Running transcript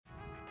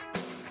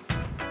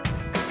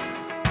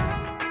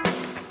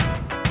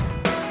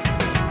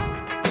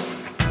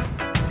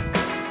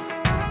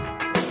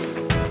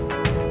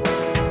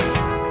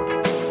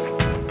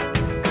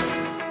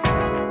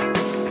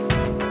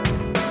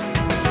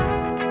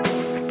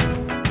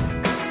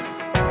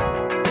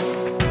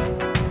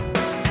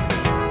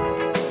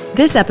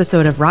This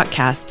episode of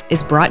Rockcast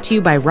is brought to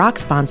you by Rock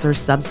sponsor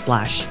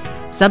Subsplash.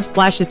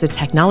 Subsplash is a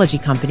technology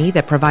company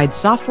that provides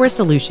software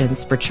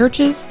solutions for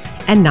churches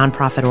and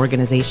nonprofit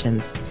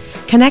organizations.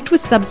 Connect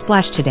with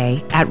Subsplash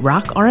today at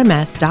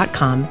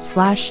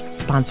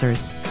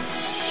rockrms.com/sponsors.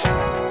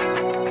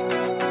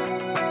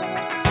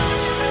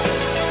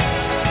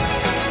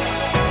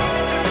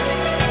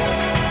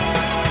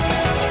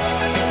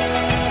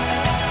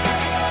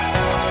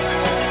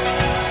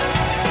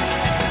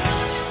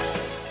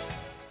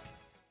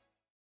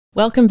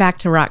 Welcome back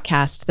to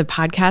Rockcast, the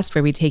podcast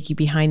where we take you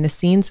behind the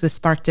scenes with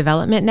Spark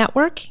Development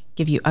Network,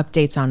 give you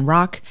updates on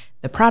Rock,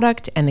 the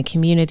product, and the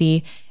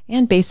community,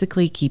 and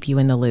basically keep you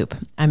in the loop.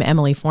 I'm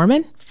Emily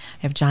Foreman. I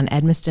have John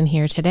Edmiston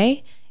here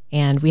today,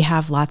 and we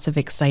have lots of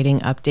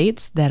exciting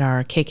updates that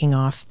are kicking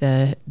off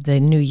the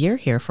new year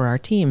here for our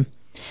team.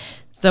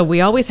 So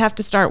we always have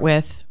to start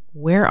with,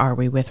 where are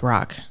we with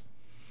Rock?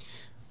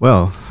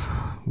 Well,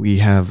 we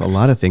have a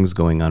lot of things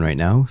going on right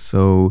now.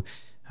 So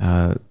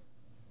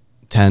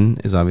 10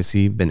 has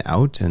obviously been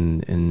out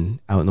and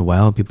out in the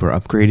wild. People are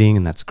upgrading,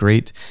 and that's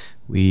great.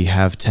 We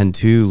have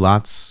 10.2,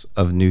 lots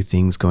of new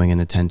things going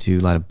into 10.2,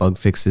 a lot of bug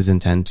fixes in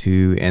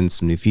 10.2 and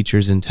some new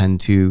features in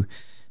 10.2.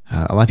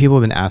 A lot of people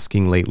have been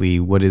asking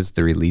lately, what is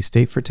the release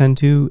date for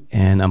 10.2?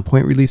 And on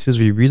point releases,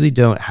 we really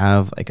don't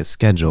have like a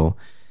schedule.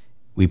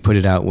 We put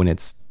it out when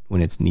it's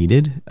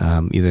needed.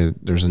 Either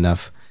there's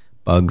enough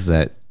bugs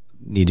that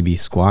need to be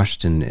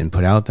squashed and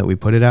put out that we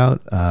put it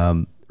out.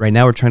 Right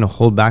now, we're trying to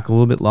hold back a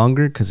little bit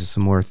longer because there's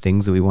some more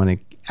things that we want to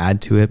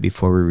add to it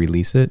before we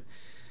release it.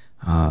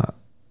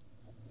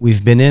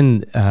 We've been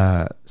in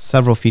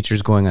several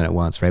features going on at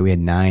once, right? We had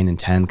 9 and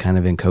 10 kind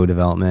of in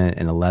co-development,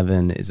 and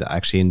 11 is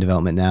actually in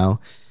development now.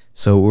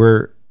 So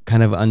we're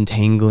kind of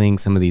untangling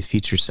some of these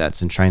feature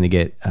sets and trying to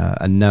get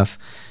enough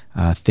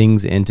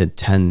things into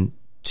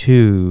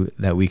 10.2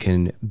 that we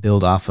can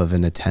build off of in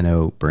the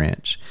 10.0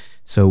 branch.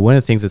 So one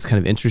of the things that's kind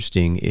of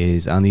interesting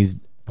is on these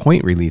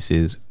point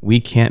releases, we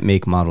can't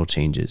make model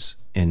changes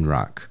in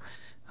Rock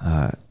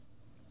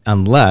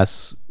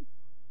unless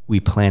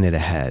we plan it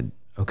ahead.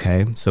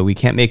 Okay, so we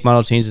can't make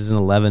model changes in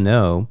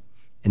 11.0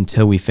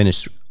 until we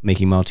finish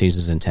making model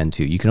changes in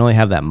 10.2. You can only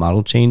have that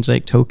model change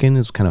like token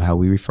is kind of how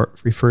we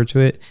refer to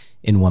it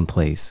in one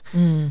place.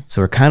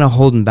 So we're kind of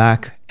holding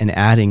back and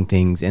adding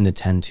things into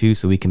 10.2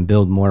 so we can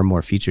build more and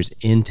more features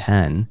in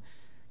 10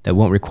 that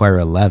won't require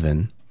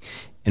 11.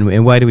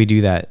 And why do we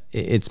do that?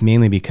 It's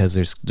mainly because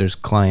there's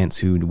clients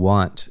who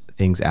want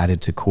things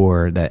added to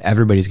core that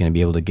everybody's going to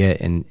be able to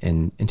get and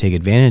take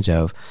advantage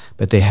of,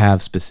 but they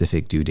have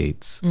specific due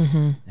dates.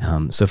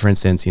 Mm-hmm. So for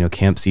instance,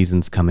 camp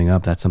season's coming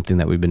up. That's something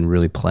that we've been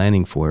really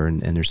planning for,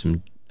 and there's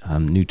some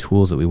new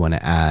tools that we want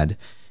to add.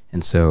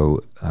 And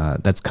so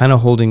that's kind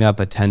of holding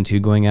up a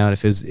 10.2 going out.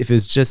 If it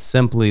was just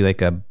simply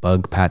like a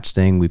bug patch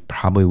thing, we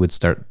probably would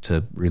start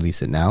to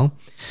release it now,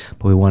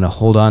 but we want to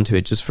hold on to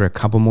it just for a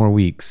couple more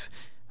weeks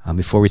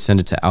before we send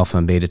it to alpha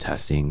and beta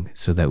testing,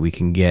 so that we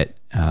can get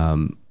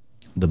the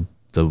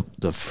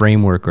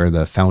framework or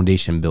the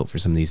foundation built for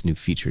some of these new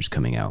features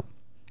coming out.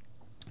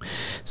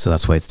 So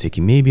that's why it's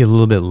taking maybe a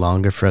little bit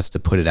longer for us to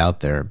put it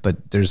out there.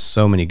 But there's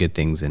so many good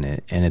things in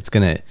it, and it's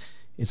gonna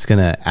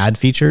add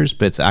features,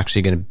 but it's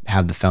actually gonna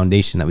have the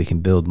foundation that we can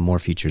build more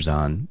features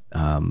on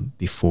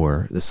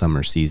before the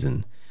summer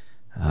season.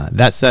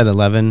 That said,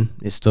 11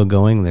 is still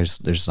going.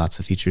 There's lots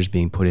of features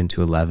being put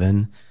into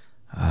 11.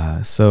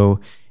 So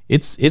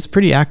it's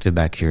pretty active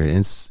back here, and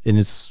it's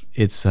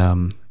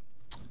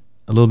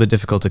a little bit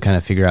difficult to kind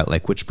of figure out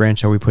like which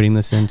branch are we putting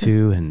this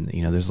into, and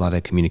there's a lot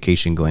of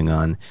communication going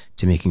on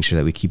to making sure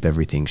that we keep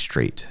everything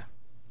straight.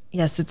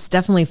 Yes, it's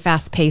definitely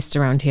fast-paced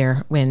around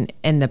here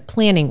and the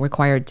planning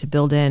required to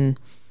build in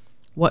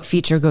what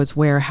feature goes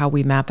where, how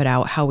we map it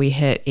out, how we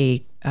hit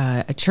a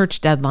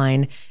church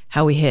deadline,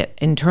 how we hit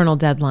internal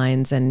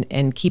deadlines,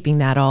 and keeping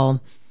that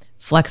all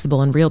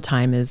flexible in real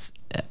time is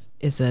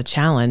a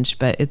challenge,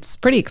 but it's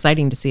pretty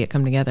exciting to see it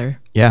come together.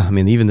 Yeah, I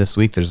mean, even this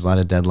week, there's a lot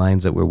of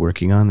deadlines that we're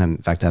working on. In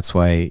fact, that's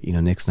why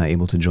Nick's not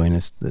able to join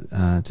us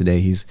today.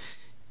 He's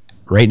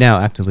right now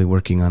actively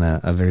working on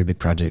a very big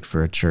project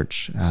for a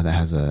church that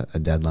has a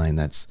deadline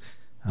that's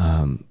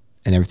and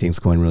everything's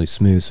going really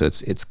smooth. So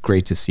it's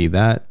great to see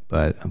that,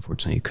 but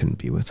unfortunately, he couldn't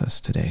be with us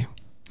today.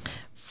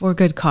 For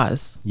good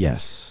cause.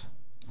 Yes.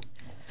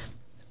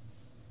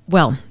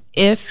 Well,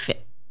 if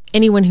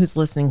anyone who's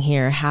listening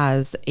here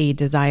has a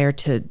desire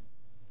to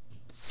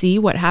see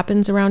what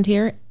happens around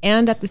here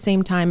and at the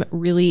same time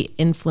really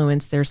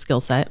influence their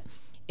skill set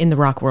in the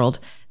Rock world,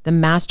 the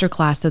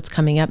masterclass that's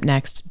coming up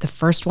next, the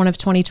first one of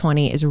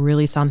 2020, is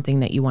really something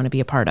that you want to be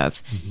a part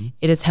of. Mm-hmm.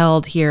 It is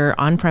held here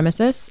on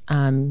premises.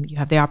 You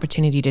have the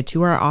opportunity to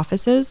tour our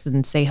offices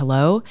and say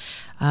hello,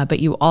 but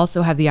you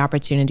also have the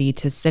opportunity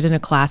to sit in a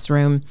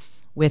classroom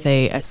with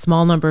a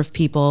small number of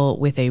people,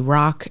 with a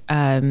Rock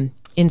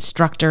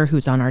instructor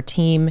who's on our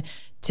team,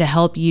 to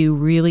help you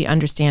really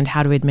understand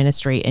how to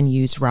administrate and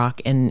use Rock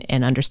and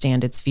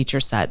understand its feature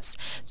sets,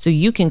 so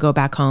you can go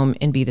back home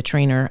and be the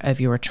trainer of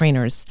your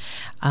trainers.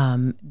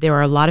 There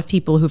are a lot of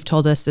people who've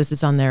told us this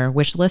is on their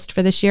wish list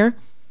for this year.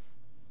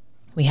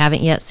 We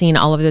haven't yet seen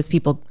all of those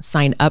people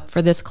sign up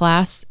for this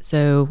class.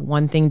 So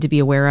one thing to be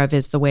aware of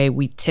is the way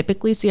we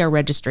typically see our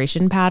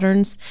registration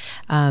patterns.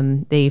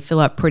 They fill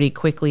up pretty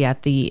quickly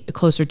at the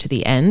closer to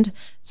the end.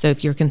 So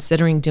if you're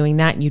considering doing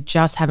that and you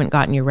just haven't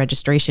gotten your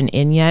registration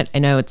in yet, I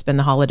know it's been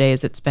the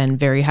holidays, it's been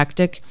very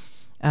hectic.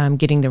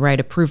 Getting the right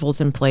approvals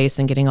in place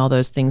and getting all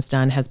those things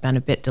done has been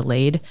a bit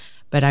delayed.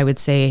 But I would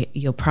say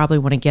you'll probably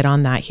want to get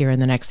on that here in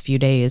the next few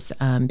days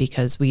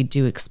because we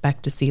do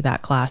expect to see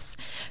that class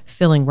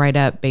filling right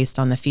up based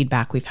on the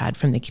feedback we've had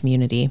from the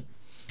community.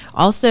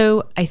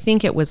 Also, I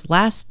think it was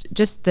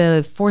just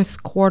the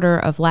fourth quarter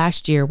of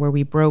last year where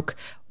we broke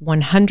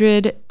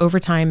 100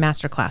 overtime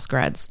masterclass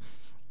grads.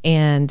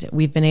 And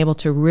we've been able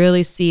to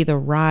really see the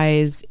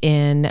rise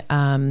in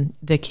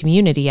the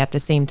community at the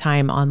same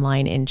time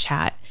online in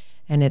chat.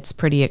 And it's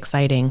pretty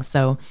exciting.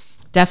 So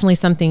definitely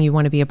something you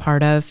want to be a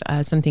part of,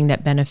 something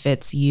that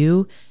benefits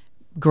you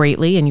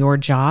greatly in your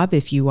job.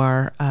 If you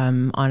are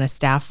on a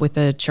staff with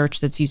a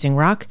church that's using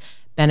Rock,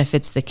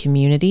 benefits the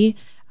community,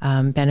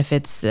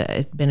 benefits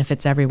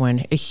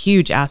everyone. A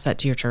huge asset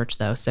to your church,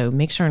 though. So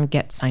make sure and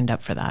get signed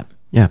up for that.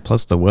 Yeah.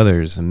 Plus the weather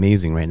is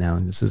amazing right now.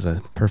 This is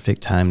a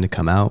perfect time to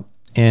come out.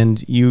 And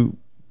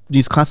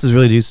these classes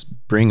really do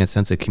bring a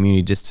sense of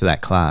community just to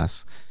that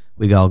class.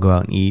 We all go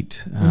out and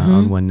eat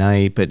on one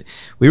night, but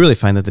we really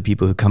find that the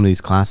people who come to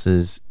these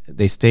classes,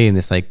 they stay in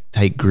this like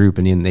tight group,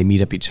 and then they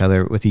meet up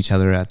with each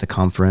other at the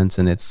conference,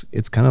 and it's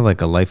kind of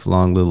like a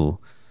lifelong little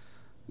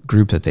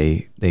group that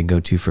they go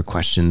to for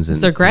questions. And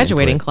it's their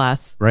graduating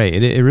class, right?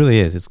 It really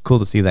is. It's cool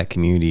to see that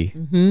community.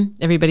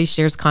 Everybody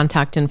shares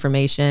contact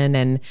information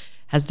and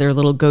has their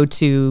little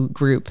go-to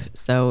group,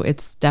 so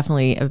it's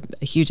definitely a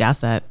huge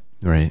asset,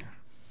 right?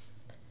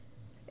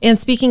 And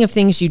speaking of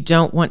things you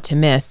don't want to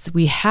miss,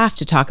 we have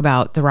to talk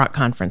about the Rock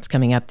Conference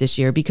coming up this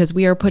year because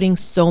we are putting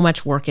so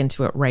much work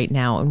into it right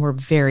now, and we're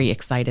very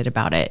excited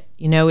about it.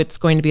 You know, it's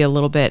going to be a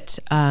little bit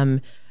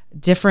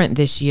different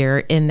this year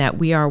in that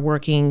we are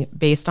working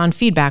based on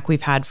feedback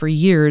we've had for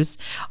years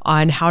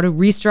on how to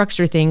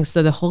restructure things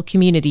so the whole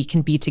community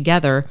can be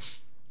together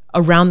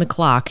around the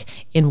clock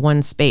in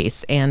one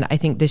space. And I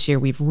think this year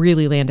we've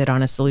really landed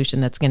on a solution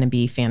that's going to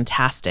be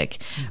fantastic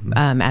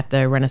at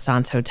the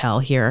Renaissance Hotel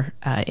here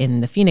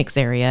in the Phoenix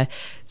area.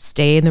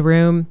 Stay in the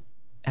room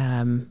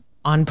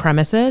on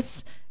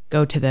premises,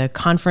 go to the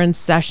conference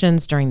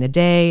sessions during the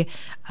day.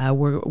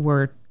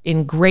 We're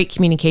in great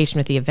communication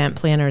with the event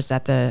planners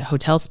at the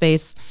hotel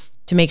space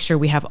to make sure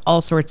we have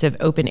all sorts of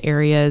open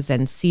areas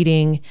and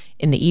seating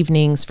in the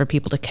evenings for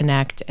people to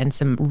connect, and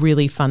some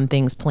really fun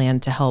things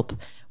planned to help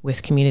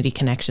with community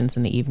connections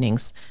in the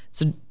evenings.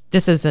 So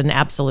this is an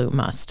absolute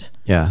must.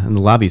 Yeah, and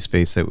the lobby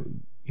space that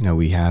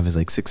we have is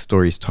like 6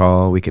 stories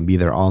tall. We can be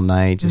there all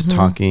night just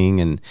talking,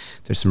 and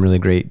there's some really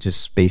great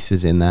just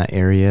spaces in that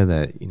area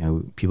that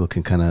people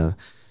can kind of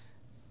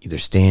either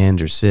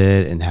stand or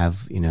sit and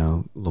have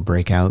little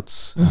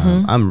breakouts.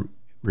 I'm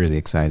really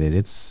excited.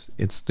 It's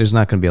there's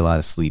not going to be a lot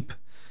of sleep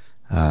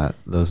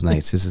those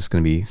nights. This is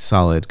going to be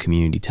solid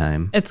community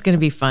time. It's going to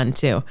be fun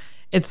too.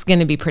 It's going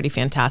to be pretty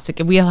fantastic.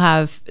 And we'll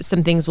have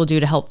some things we'll do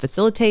to help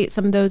facilitate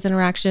some of those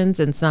interactions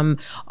and some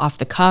off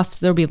the cuffs.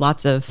 There'll be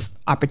lots of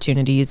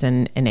opportunities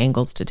and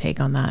angles to take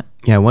on that.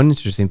 Yeah, one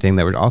interesting thing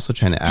that we're also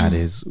trying to add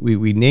is we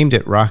named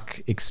it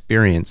Rock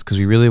Experience because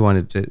we really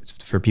wanted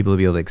for people to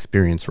be able to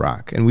experience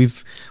rock. And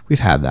we've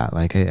had that.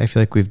 Like I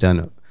feel like we've done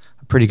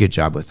a pretty good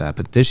job with that.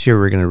 But this year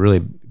we're going to really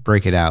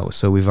break it out.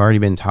 So we've already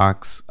been in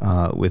talks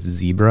with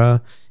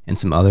Zebra and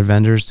some other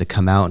vendors to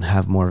come out and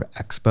have more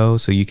expo.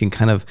 So you can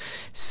kind of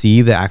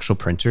see the actual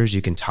printers.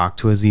 You can talk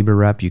to a Zebra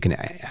rep. You can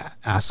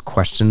ask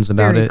questions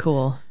about it. Very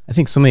cool. I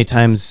think so many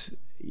times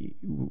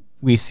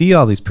we see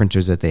all these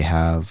printers that they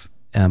have,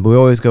 but we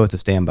always go with the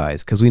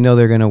standbys because we know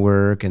they're going to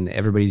work and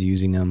everybody's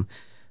using them.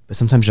 But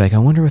sometimes you're like, I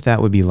wonder what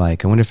that would be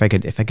like. I wonder if I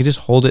could just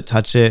hold it,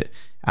 touch it,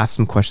 ask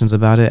some questions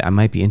about it. I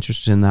might be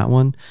interested in that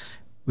one.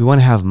 We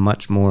want to have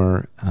much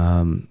more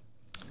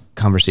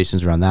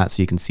conversations around that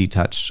so you can see,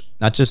 touch,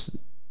 not just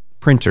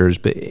printers,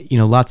 but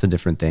lots of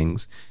different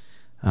things.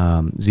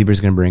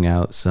 Zebra's going to bring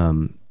out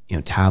some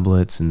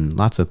tablets and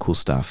lots of cool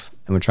stuff,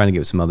 and we're trying to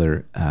get some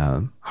other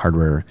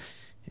hardware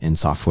and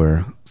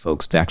software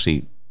folks to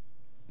actually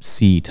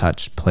see,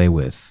 touch, play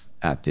with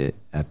at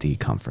the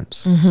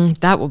conference.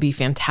 That will be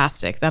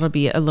fantastic. That'll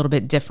be a little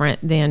bit different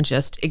than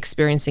just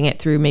experiencing it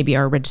through maybe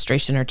our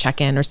registration or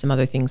check-in or some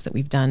other things that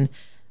we've done.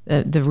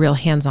 The real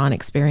hands-on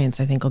experience,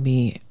 I think, will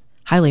be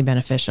highly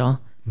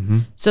beneficial.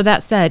 So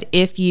that said,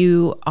 if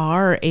you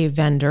are a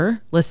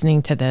vendor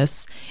listening to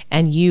this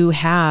and you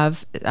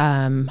have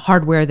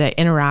hardware that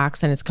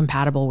interacts and is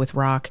compatible with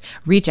Rock,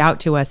 reach out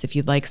to us if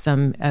you'd like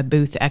some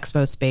booth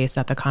expo space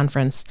at the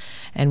conference,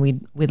 and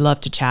we'd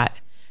love to chat.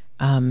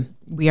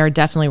 We are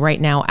definitely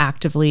right now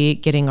actively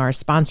getting our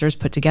sponsors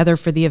put together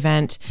for the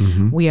event.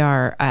 We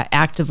are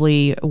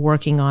actively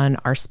working on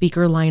our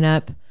speaker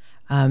lineup.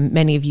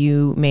 Many of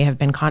you may have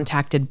been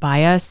contacted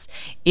by us.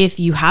 If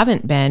you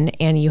haven't been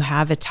and you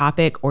have a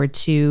topic or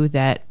two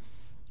that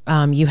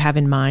you have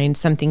in mind,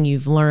 something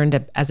you've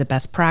learned as a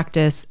best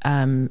practice,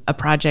 a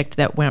project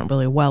that went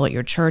really well at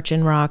your church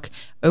in Rock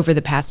over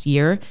the past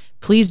year,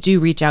 please do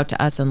reach out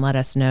to us and let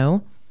us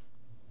know.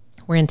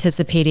 We're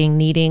anticipating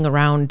needing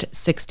around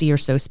 60 or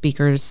so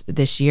speakers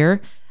this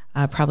year,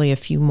 probably a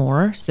few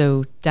more.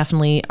 So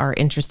definitely are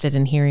interested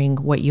in hearing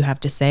what you have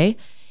to say.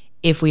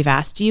 If we've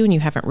asked you and you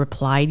haven't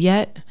replied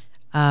yet,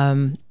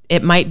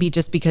 it might be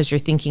just because you're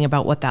thinking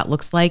about what that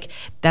looks like.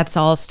 That's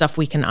all stuff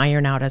we can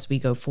iron out as we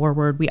go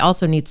forward. We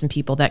also need some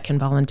people that can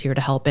volunteer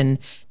to help in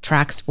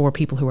tracks for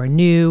people who are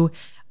new,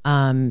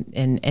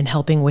 and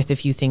helping with a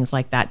few things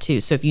like that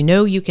too. So if you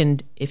know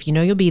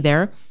you'll be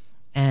there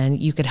and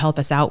you could help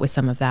us out with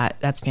some of that,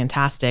 that's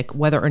fantastic.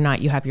 Whether or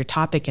not you have your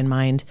topic in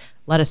mind,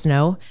 let us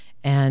know.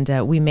 And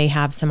we may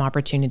have some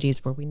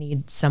opportunities where we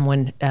need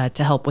someone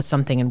to help with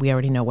something and we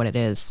already know what it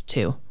is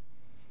too.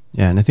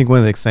 Yeah, and I think one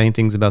of the exciting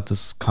things about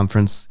this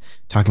conference,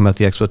 talking about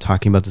the expo,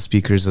 talking about the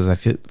speakers, is I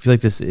feel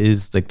like this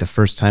is like the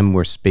first time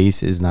where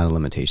space is not a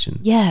limitation.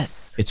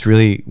 Yes. It's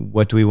really,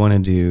 what do we want to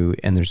do?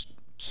 And there's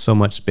so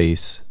much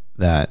space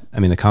that,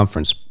 I mean, the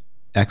conference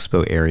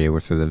expo area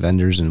where for the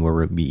vendors and where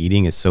we'll be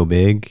eating is so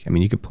big. I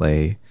mean, you could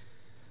play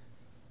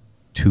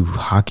 2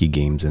 hockey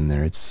games in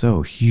there. It's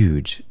so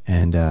huge.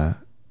 And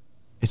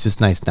it's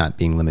just nice not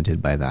being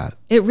limited by that.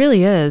 It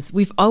really is.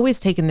 We've always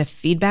taken the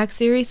feedback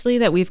seriously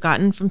that we've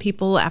gotten from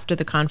people after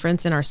the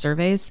conference in our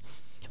surveys.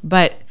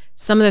 But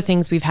some of the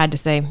things we've had to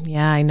say,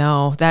 yeah, I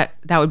know that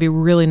would be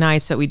really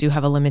nice, but we do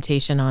have a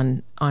limitation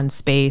on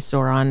space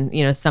or on,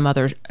 some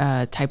other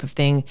type of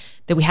thing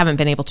that we haven't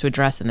been able to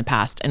address in the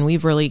past. And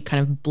we've really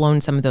kind of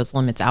blown some of those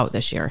limits out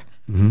this year.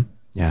 Mm-hmm.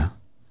 Yeah.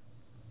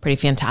 Pretty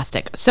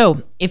fantastic.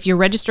 So if your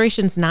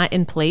registration's not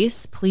in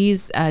place,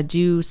 please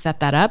do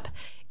set that up.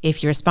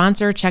 If you're a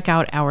sponsor, check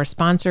out our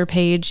sponsor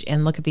page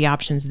and look at the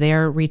options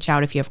there. Reach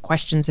out if you have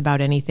questions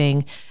about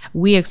anything.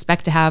 We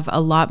expect to have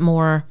a lot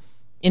more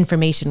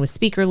information with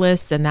speaker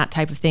lists and that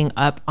type of thing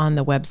up on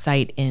the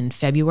website in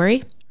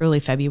February, early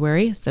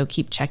February. So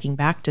keep checking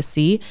back to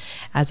see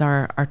as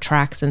our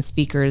tracks and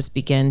speakers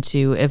begin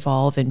to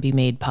evolve and be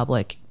made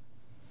public.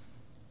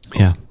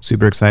 Yeah,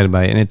 super excited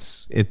by it.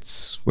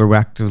 And we're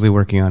actively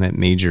working on it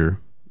major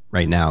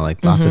right now.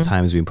 Like lots of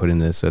times we put in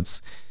this.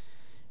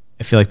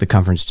 I feel like the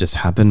conference just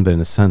happened, but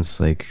in a sense,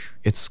 like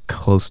it's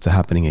close to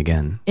happening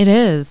again. It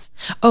is.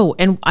 Oh,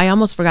 and I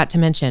almost forgot to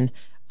mention,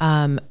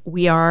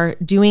 we are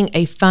doing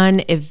a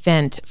fun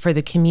event for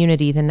the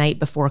community the night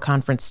before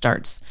conference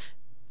starts.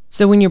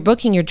 So when you're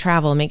booking your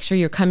travel, make sure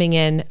you're coming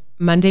in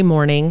Monday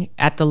morning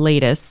at the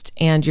latest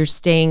and you're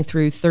staying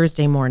through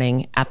Thursday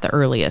morning at the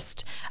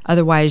earliest.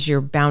 Otherwise,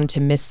 you're bound to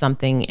miss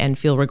something and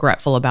feel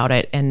regretful about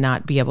it and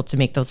not be able to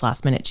make those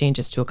last minute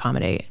changes to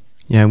accommodate.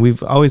 Yeah,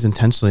 we've always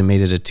intentionally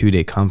made it a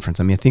 2-day conference.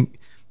 I mean, I think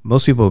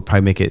most people would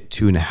probably make it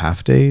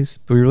 2.5 days,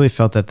 but we really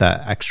felt that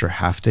extra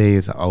half day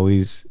is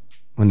always,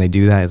 when they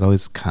do that, is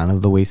always kind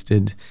of the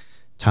wasted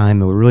time.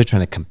 And we're really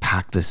trying to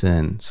compact this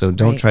in. So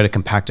don't try to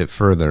compact it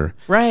further.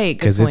 Right.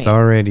 Because it's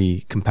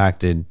already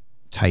compacted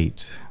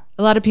tight.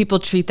 A lot of people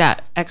treat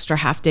that extra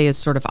half day as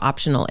sort of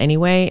optional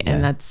anyway.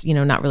 And that's,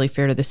 not really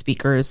fair to the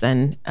speakers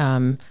and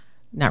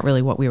not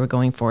really what we were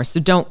going for. So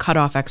don't cut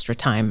off extra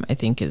time, I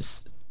think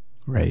is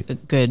a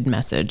good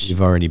message.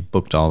 You've already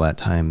booked all that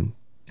time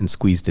and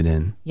squeezed it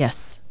in.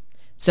 Yes.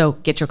 So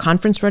get your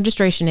conference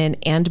registration in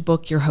and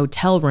book your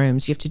hotel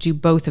rooms. You have to do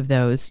both of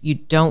those. You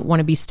don't want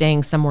to be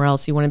staying somewhere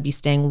else. You want to be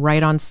staying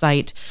right on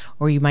site,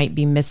 or you might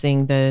be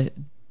missing the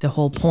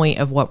whole point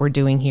of what we're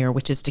doing here,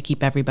 which is to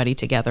keep everybody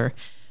together.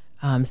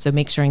 So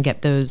make sure and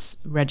get those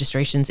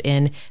registrations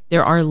in.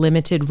 There are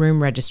limited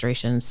room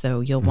registrations,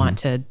 so you'll want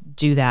to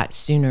do that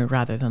sooner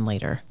rather than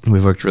later.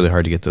 We've worked really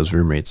hard to get those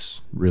room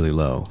rates really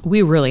low.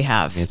 We really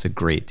have. It's a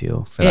great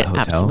deal for that hotel.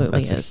 Absolutely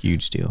That's is a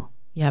huge deal.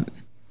 Yep.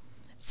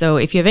 So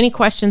if you have any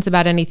questions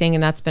about anything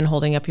and that's been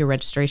holding up your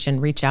registration,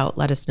 reach out,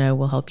 let us know.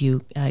 We'll help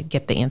you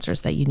get the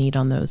answers that you need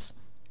on those.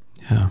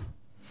 Yeah.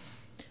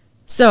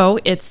 So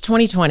it's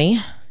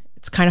 2020.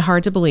 It's kind of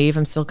hard to believe.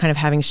 I'm still kind of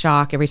having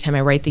shock. Every time I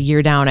write the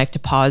year down, I have to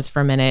pause for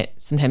a minute,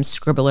 sometimes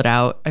scribble it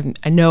out.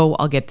 I know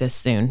I'll get this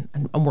soon.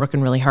 I'm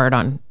working really hard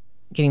on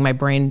getting my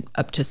brain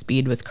up to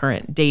speed with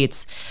current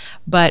dates.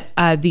 But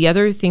the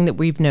other thing that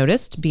we've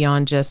noticed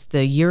beyond just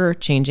the year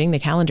changing, the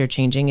calendar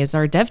changing, is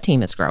our dev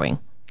team is growing.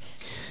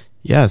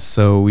 Yes.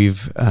 So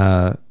we've,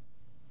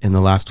 in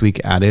the last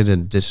week, added an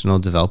additional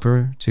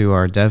developer to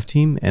our dev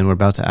team, and we're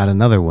about to add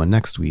another one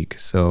next week.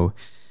 So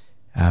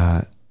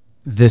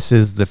this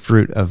is the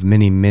fruit of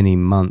many, many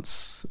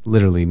months,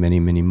 literally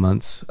many, many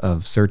months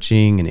of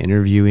searching and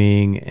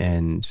interviewing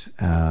and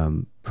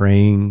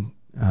praying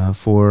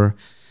for.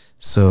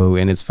 So,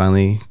 and it's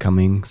finally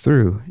coming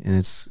through, and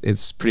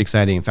it's pretty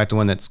exciting. In fact, the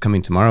one that's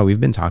coming tomorrow, we've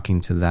been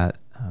talking to that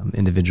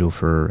individual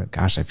for,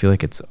 I feel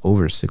like it's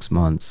over 6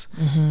 months,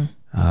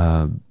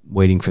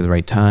 waiting for the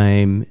right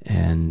time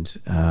and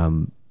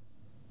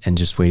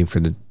just waiting for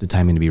the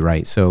timing to be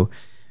right. So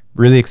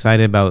really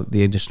excited about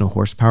the additional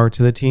horsepower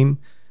to the team.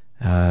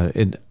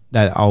 It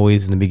that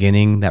always in the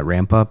beginning, that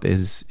ramp up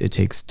it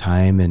takes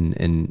time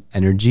and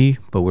energy,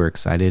 but we're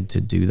excited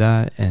to do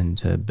that and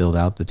to build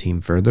out the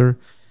team further.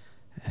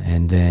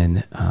 And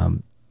then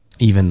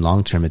even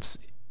long term,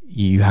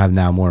 you have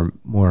now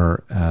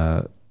more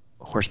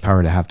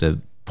horsepower to have to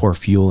pour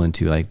fuel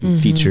into like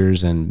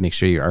features and make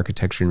sure your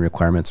architecture and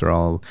requirements are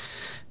all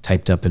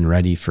typed up and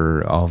ready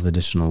for all of the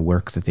additional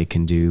work that they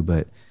can do.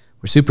 But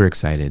we're super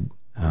excited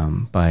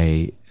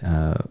by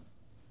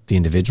the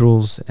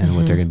individuals and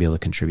what they're going to be able to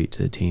contribute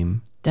to the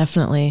team.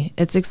 Definitely.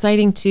 It's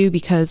exciting too,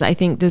 because I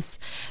think this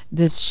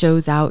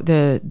shows out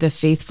the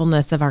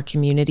faithfulness of our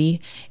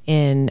community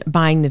in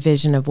buying the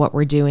vision of what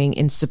we're doing,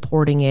 in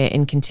supporting it,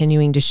 and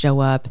continuing to show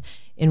up,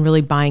 and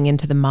really buying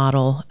into the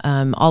model.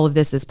 All of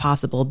this is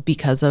possible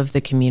because of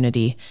the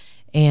community.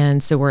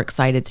 And so we're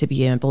excited to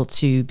be able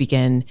to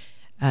begin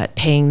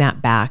paying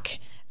that back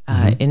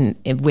in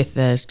with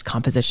the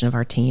composition of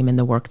our team and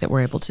the work that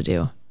we're able to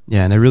do.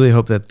 Yeah, and I really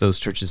hope that those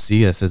churches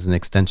see us as an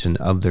extension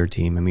of their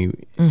team. I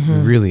mean, we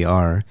really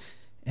are.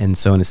 And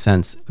so in a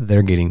sense,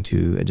 they're getting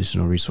to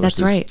additional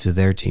resources to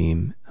their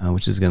team,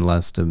 which is going to allow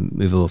us to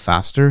move a little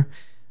faster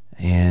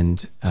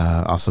and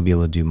also be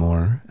able to do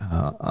more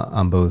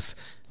on both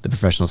the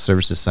professional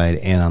services side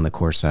and on the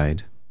core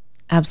side.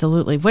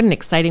 Absolutely. What an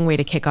exciting way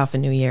to kick off a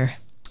new year.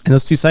 And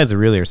those two sides are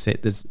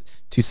there's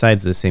two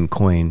sides of the same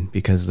coin,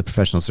 because the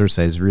professional service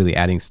side is really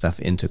adding stuff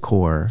into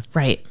core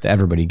that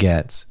everybody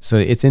gets. So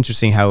it's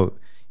interesting how,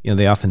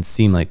 they often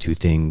seem like two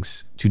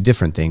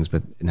different things,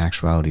 but in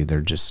actuality, they're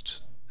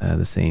just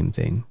the same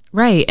thing.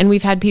 Right. And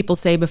we've had people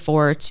say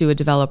before to a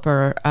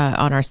developer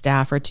on our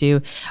staff or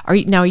to, are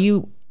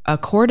you a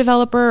core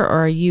developer, or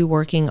are you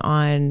working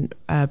on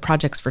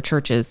projects for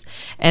churches?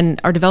 And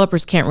our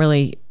developers can't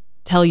really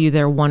tell you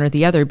they're one or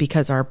the other,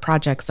 because our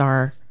projects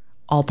are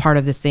all part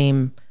of the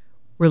same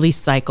release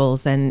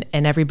cycles, and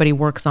everybody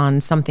works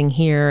on something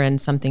here and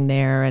something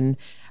there. And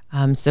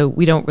so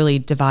we don't really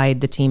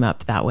divide the team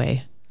up that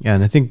way. Yeah.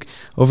 And I think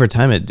over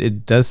time,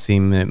 it does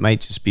seem, it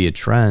might just be a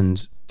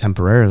trend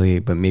temporarily,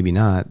 but maybe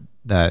not,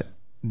 that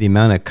the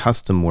amount of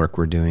custom work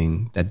we're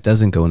doing that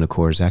doesn't go into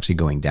core is actually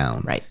going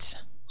down. Right.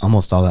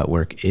 Almost all that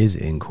work is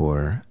in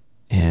core,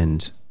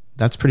 and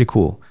that's pretty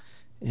cool.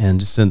 And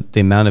just the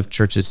amount of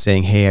churches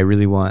saying, hey, I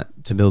really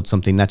want to build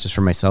something not just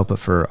for myself, but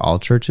for all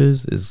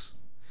churches is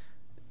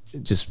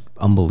just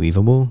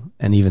unbelievable.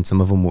 And even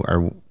some of them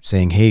are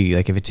saying, hey,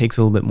 like if it takes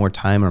a little bit more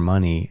time or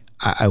money,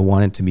 I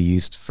want it to be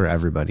used for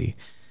everybody.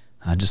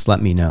 Just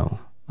let me know.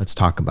 Let's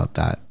talk about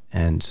that.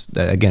 And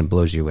that, again,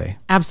 blows you away.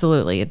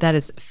 Absolutely. That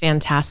is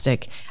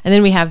fantastic. And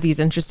then we have these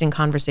interesting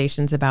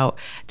conversations about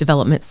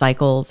development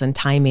cycles and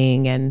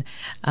timing. And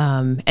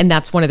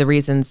that's one of the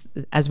reasons,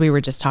 as we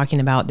were just talking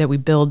about, that we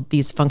build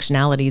these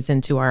functionalities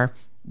into our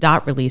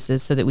dot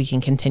releases so that we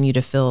can continue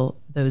to fill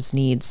those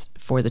needs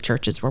for the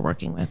churches we're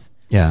working with.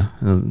 Yeah.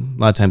 A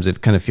lot of times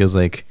it kind of feels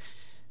like,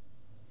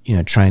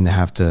 trying to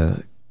have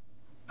to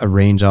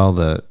arrange all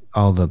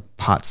the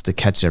pots to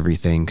catch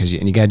everything,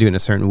 and you got to do it in a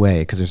certain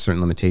way because there's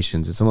certain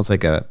limitations. It's almost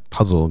like a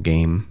puzzle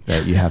game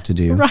that you have to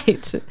do.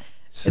 Right.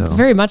 So, it's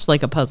very much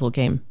like a puzzle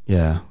game.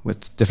 Yeah.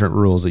 With different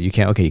rules that you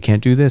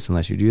can't do this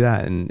unless you do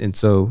that. And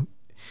so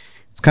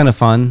it's kind of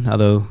fun,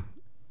 although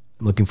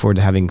I'm looking forward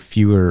to having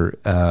fewer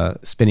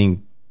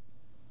spinning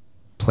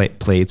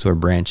plates or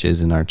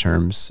branches in our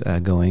terms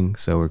going.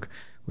 So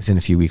within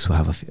a few weeks, we'll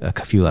have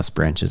a few less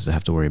branches to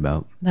have to worry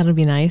about. That'll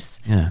be nice.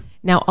 Yeah.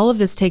 Now, all of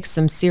this takes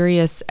some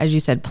serious, as you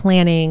said,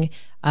 planning.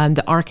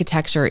 The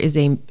architecture is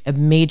a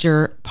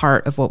major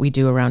part of what we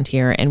do around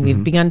here. And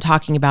we've begun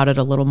talking about it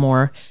a little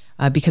more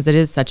because it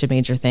is such a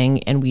major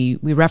thing. And we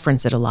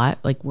reference it a lot.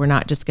 Like, we're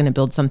not just going to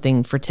build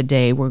something for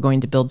today. We're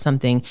going to build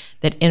something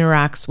that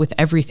interacts with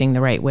everything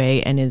the right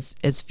way and is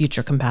as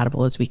future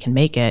compatible as we can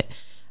make it.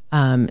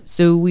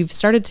 So we've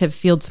started to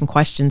field some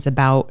questions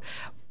about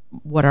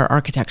what our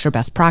architecture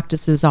best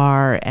practices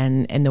are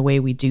and the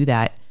way we do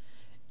that.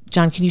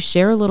 John, can you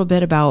share a little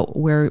bit about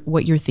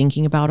what you're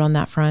thinking about on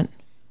that front?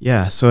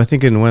 Yeah. So I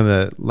think in one of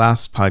the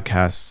last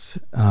podcasts,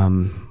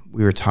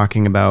 we were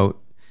talking about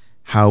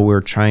how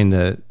we're trying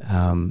to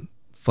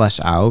flesh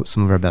out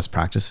some of our best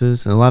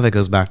practices. And a lot of it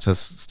goes back to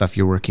stuff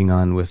you're working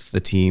on with the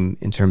team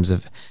in terms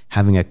of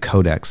having a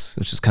codex,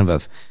 which is kind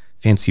of a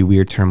fancy,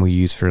 weird term we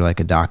use for like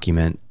a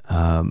document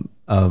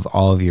of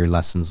all of your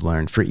lessons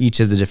learned for each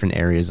of the different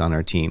areas on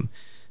our team.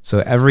 So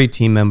every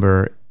team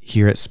member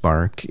here at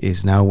Spark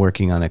is now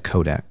working on a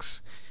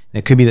codex. And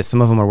it could be that some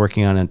of them are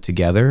working on it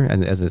together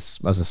as a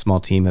small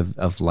team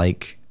of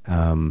like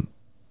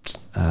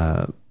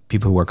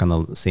people who work on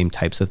the same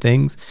types of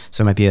things.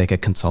 So it might be like a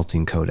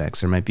consulting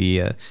codex, or it might be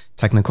a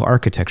technical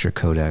architecture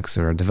codex,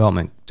 or a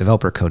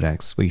developer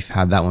codex. We've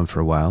had that one for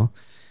a while.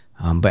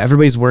 But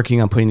everybody's working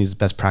on putting these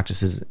best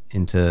practices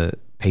into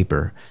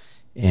paper.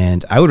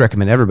 And I would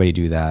recommend everybody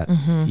do that,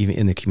 even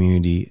in the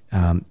community.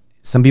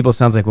 Some people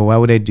sounds like, well, why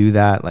would I do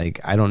that? Like,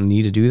 I don't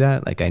need to do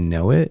that. Like, I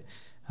know it.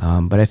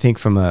 But I think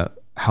from a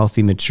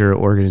healthy, mature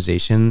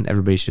organization,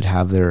 everybody should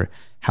have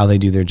how they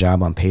do their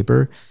job on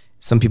paper.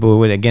 Some people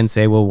would again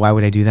say, well, why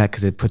would I do that?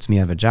 Because it puts me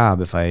out of a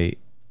job if I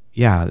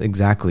Yeah,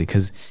 exactly.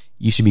 Because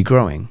you should be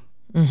growing.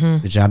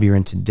 The job you're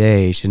in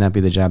today should not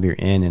be the job you're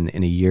in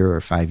a year or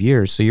 5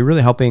 years. So you're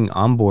really helping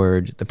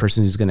onboard the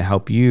person who's going to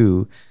help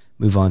you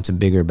move on to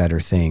bigger, better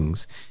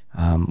things.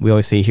 We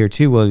always say here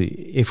too, well,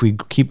 if we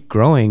keep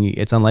growing,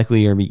 it's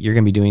unlikely you're going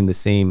to be doing the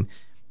same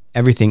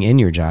everything in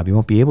your job. You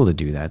won't be able to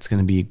do that. It's going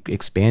to be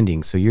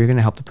expanding. So you're going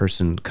to help the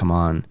person come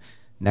on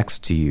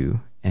next to you.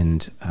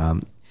 And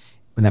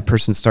when that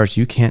person starts,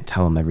 you can't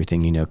tell them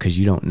everything you know because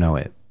you don't know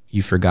it.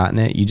 You've forgotten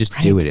it. You just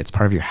do it. It's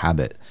part of your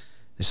habit.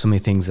 There's so many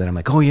things that I'm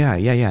like, oh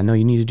yeah, no,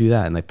 you need to do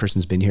that. And that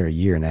person's been here a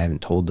year and I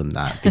haven't told them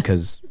that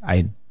because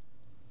I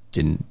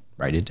didn't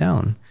write it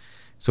down.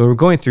 So we're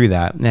going through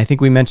that. And I think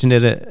we mentioned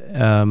it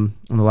on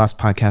the last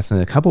podcast, and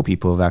a couple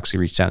people have actually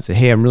reached out and said,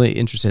 hey, I'm really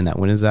interested in that.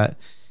 When is that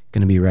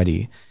going to be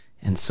ready?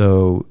 And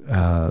so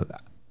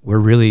we're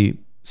really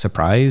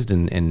surprised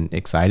and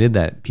excited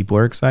that people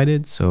are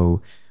excited.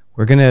 So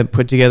we're going to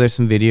put together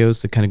some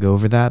videos to kind of go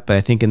over that. But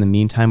I think in the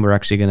meantime, we're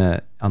actually going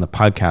to, on the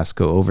podcast,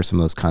 go over some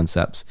of those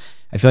concepts.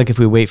 I feel like if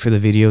we wait for the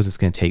videos, it's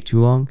going to take too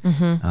long.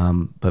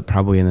 But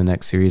probably in the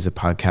next series of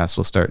podcasts,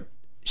 we'll start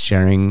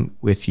sharing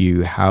with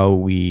you how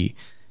we,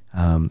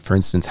 for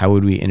instance, how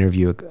would we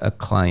interview a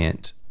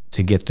client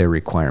to get their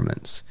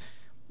requirements?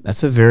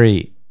 That's a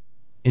very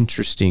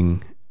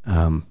interesting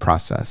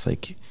process.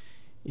 Like,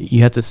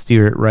 you have to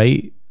steer it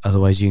right.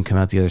 Otherwise you can come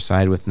out the other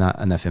side with not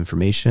enough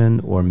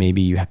information, or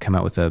maybe you come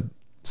out with a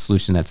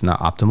solution that's not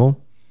optimal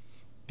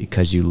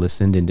because you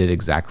listened and did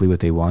exactly what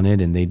they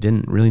wanted and they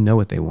didn't really know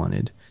what they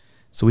wanted.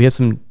 So we have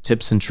some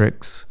tips and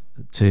tricks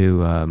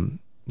to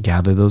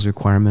gather those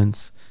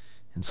requirements.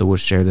 And so we'll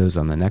share those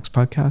on the next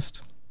podcast.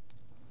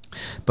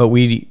 But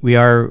we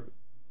are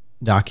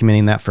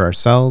documenting that for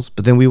ourselves,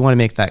 but then we want to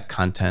make that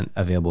content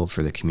available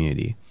for the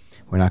community.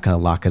 We're not going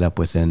to lock it up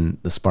within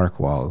the Spark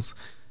walls.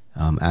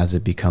 As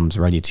it becomes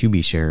ready to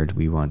be shared,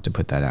 we want to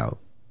put that out.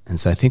 And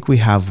so I think we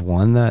have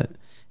one that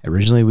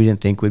originally we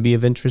didn't think would be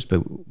of interest,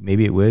 but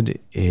maybe it would,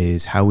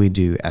 is how we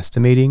do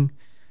estimating.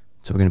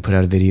 So we're going to put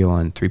out a video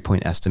on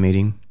 3-point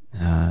estimating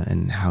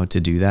and how to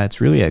do that. It's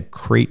really a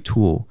great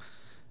tool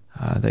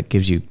that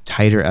gives you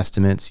tighter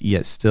estimates,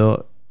 yet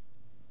still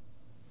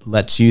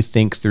lets you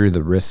think through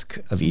the risk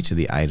of each of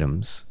the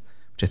items,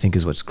 which I think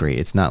is what's great.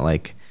 It's not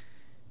like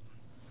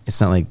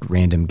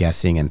random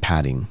guessing and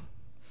padding.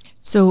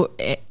 So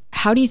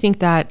how do you think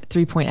that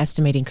 3-point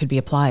estimating could be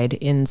applied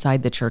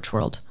inside the church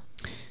world?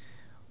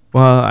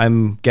 Well,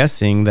 I'm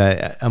guessing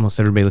that almost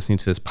everybody listening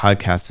to this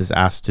podcast is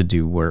asked to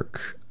do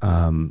work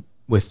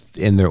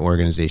within their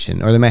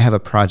organization, or they might have a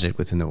project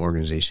within the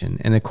organization.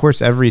 And of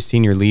course, every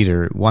senior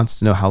leader wants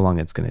to know how long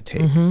it's going to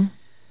take.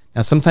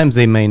 Now, sometimes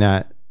they may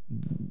not,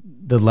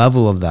 the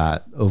level of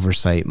that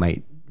oversight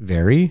might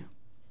vary,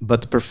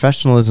 but the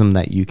professionalism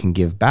that you can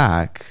give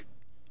back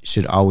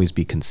should always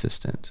be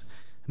consistent.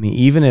 I mean,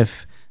 even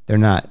if they're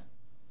not,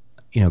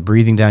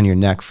 breathing down your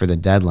neck for the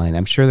deadline,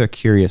 I'm sure they're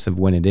curious of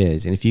when it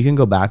is. And if you can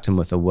go back to them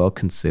with a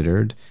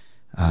well-considered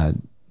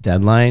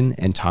deadline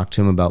and talk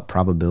to them about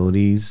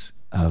probabilities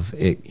of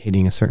it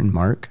hitting a certain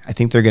mark, I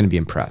think they're going to be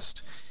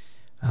impressed.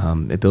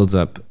 It builds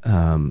up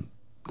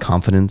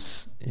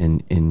confidence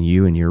in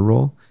you and your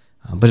role,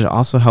 but it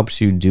also helps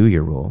you do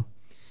your role.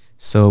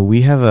 So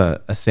we have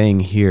a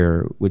saying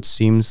here, which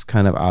seems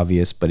kind of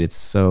obvious, but it's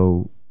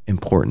so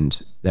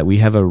important, that we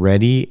have a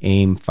ready,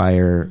 aim,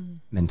 fire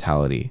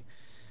mentality.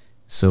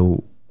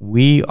 So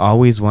we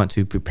always want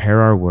to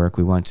prepare our work.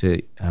 We want to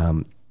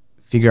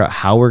figure out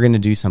how we're going to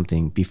do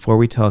something before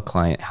we tell a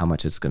client how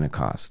much it's going to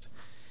cost.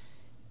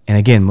 And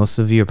again, most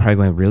of you are probably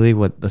going, really,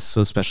 what's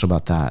so special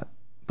about that?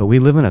 But we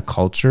live in a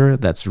culture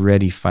that's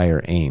ready,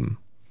 fire, aim.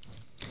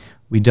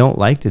 We don't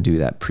like to do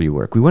that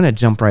pre-work. We want to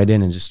jump right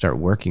in and just start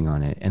working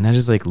on it. And that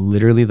is like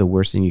literally the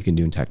worst thing you can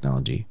do in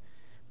technology.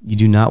 You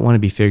do not want to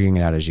be figuring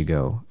it out as you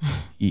go.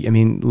 I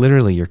mean,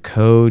 literally your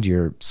code,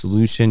 your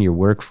solution, your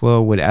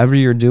workflow, whatever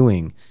you're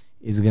doing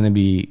is going to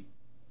be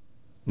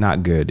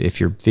not good if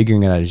you're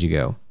figuring it out as you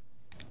go.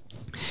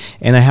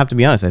 And I have to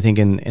be honest, I think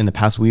in the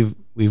past we've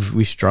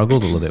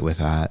struggled a little bit with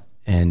that,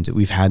 and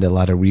we've had a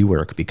lot of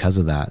rework because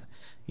of that.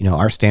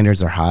 Our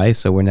standards are high,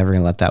 so we're never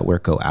going to let that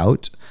work go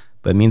out,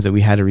 but it means that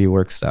we had to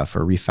rework stuff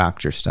or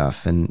refactor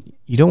stuff. And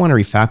you don't want to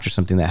refactor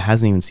something that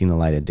hasn't even seen the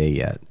light of day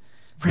yet.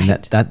 Right.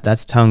 And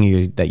that's telling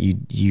you that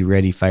you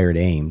ready, fired,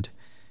 aimed.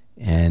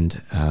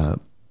 And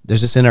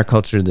there's just in our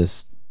culture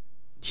this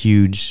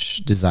huge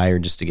desire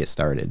just to get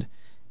started.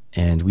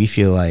 And we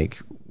feel like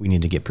we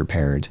need to get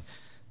prepared.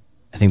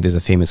 I think there's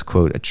a famous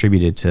quote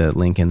attributed to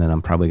Lincoln that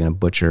I'm probably going to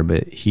butcher,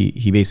 but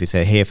he basically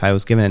said, hey, if I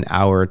was given an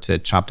hour to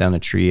chop down a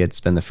tree, I'd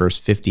spend the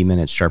first 50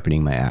 minutes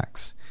sharpening my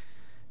axe.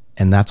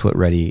 And that's what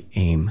ready,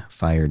 aim,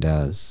 fire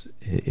does.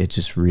 It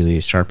just really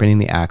is sharpening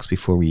the axe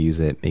before we use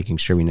it, making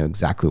sure we know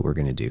exactly what we're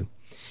going to do.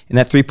 And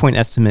that 3-point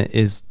estimate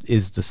is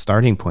the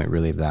starting point,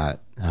 really, of that.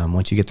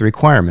 Once you get the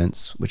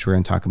requirements, which we're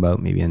going to talk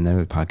about maybe in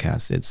another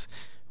podcast, it's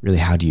really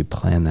how do you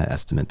plan that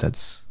estimate?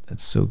 That's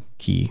so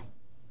key.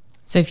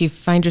 So if you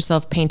find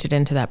yourself painted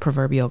into that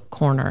proverbial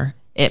corner,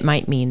 it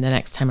might mean the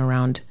next time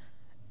around,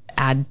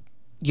 add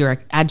to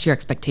your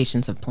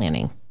expectations of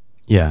planning.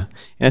 Yeah.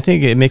 And I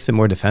think it makes it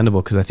more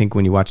defendable because I think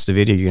when you watch the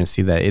video, you're going to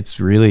see that it's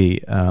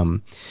really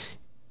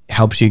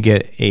helps you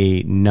get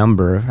a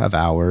number of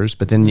hours,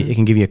 but then it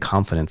can give you a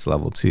confidence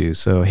level too.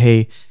 So,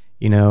 hey,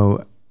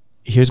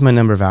 here's my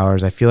number of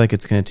hours. I feel like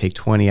it's going to take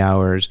 20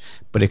 hours,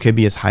 but it could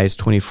be as high as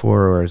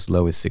 24 or as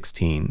low as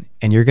 16.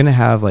 And you're going to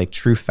have like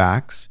true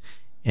facts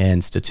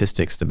and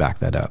statistics to back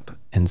that up.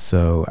 And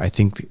so I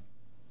think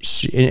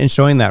in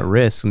showing that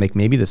risk, like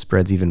maybe the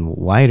spread's even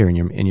wider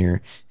in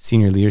your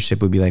senior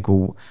leadership would be like,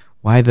 well,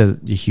 why the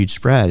huge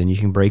spread? And you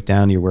can break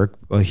down your work.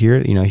 Well,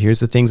 here's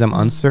the things I'm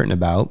uncertain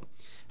about.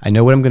 I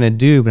know what I'm going to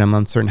do, but I'm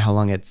uncertain how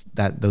long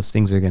those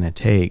things are going to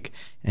take.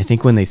 And I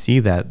think when they see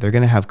that, they're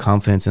going to have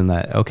confidence in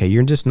that. Okay,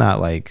 you're just not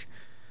like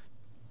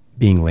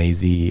being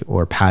lazy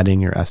or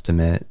padding your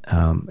estimate.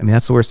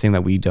 That's the worst thing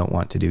that we don't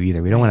want to do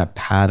either. We don't want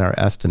to pad our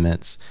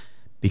estimates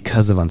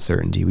because of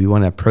uncertainty. We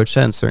want to approach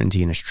that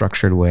uncertainty in a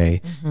structured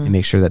way and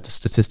make sure that the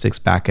statistics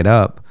back it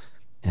up.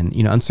 And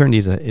uncertainty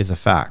is a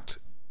fact.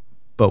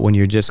 But when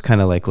you're just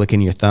kind of like licking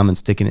your thumb and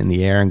sticking it in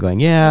the air and going,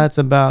 yeah, it's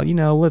about,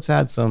 let's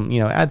add some,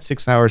 add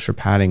 6 hours for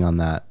padding on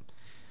that.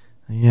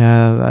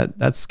 Yeah,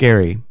 that's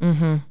scary.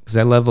 Because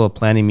that level of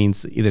planning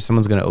means either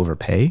someone's going to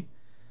overpay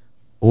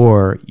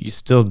or you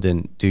still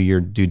didn't do your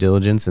due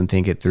diligence and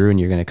think it through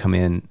and you're going to come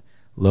in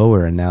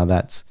lower. And now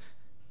that's,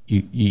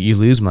 you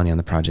lose money on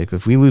the project.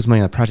 If we lose money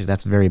on the project,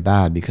 that's very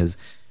bad because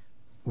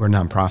we're a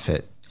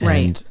nonprofit.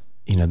 Right.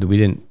 And, we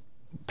didn't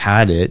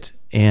pad it.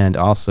 And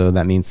also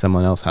that means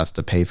someone else has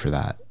to pay for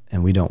that.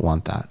 And we don't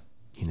want that,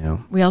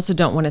 We also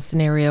don't want a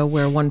scenario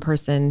where one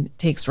person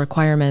takes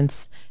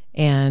requirements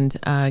and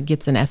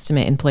gets an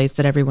estimate in place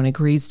that everyone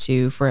agrees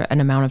to for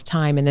an amount of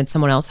time. And then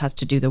someone else has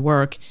to do the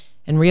work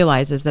and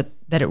realizes that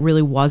it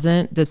really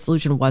wasn't, the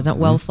solution wasn't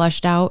well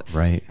fleshed out.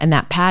 Right. And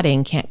that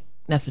padding can't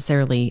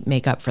necessarily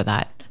make up for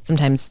that.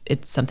 Sometimes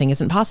something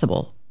isn't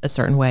possible a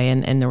certain way.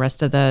 And the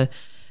rest of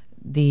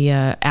the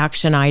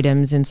action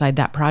items inside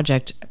that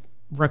project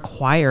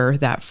require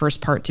that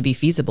first part to be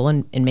feasible,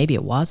 and maybe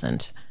it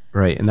wasn't.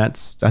 Right. And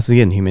that's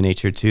again human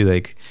nature too.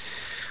 Like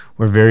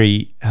we're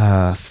very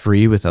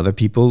free with other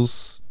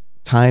people's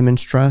time and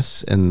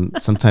stress, and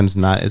sometimes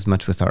not as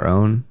much with our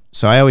own.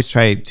 So I always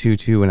try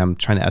to when I'm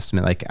trying to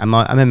estimate, like I'm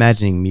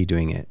imagining me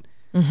doing it.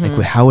 Like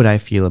how would I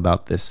feel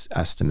about this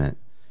estimate?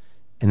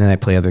 And then I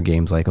play other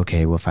games like,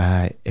 okay, well if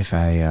I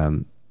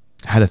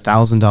had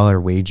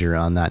 $1,000 wager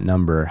on that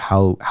number,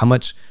 how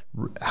much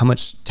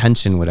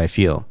tension would I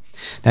feel?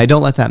 Now I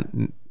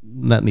don't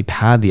let me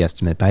pad the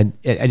estimate, but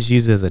I just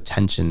use it as a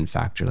tension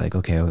factor. Like,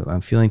 okay,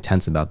 I'm feeling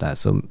tense about that.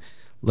 So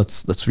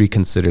let's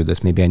reconsider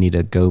this. Maybe I need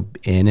to go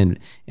in and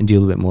do a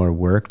little bit more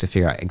work to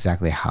figure out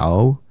exactly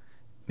how.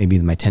 Maybe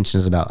my tension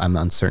is about, I'm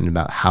uncertain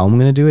about how I'm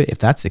going to do it. If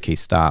that's the case,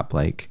 stop.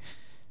 Like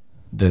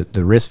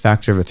the risk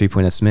factor of a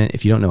 3-point estimate,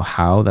 if you don't know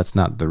how, that's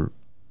not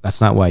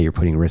why you're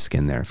putting risk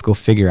in there. Go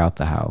figure out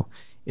the how.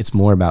 It's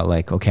more about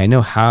like, okay, I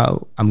know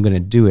how I'm going to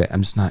do it.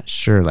 I'm just not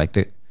sure. Like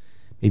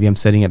maybe I'm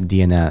setting up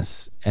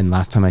DNS, and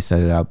last time I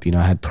set it up,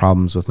 I had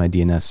problems with my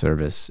DNS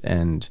service,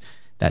 and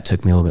that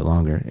took me a little bit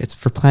longer. It's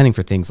for planning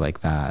for things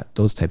like that,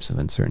 those types of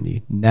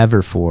uncertainty.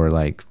 Never for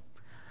like,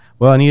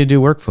 well, I need to do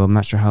workflow. I'm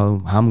not sure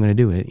how I'm going to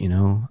do it.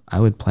 I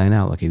would plan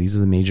out, okay, these are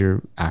the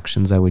major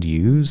actions I would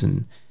use.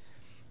 And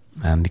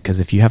because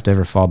if you have to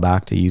ever fall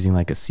back to using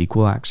like a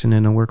SQL action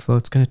in a workflow,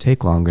 it's going to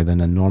take longer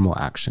than a normal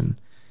action.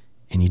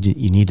 And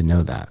you need to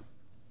know that.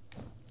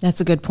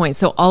 That's a good point.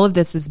 So all of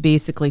this is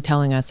basically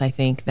telling us, I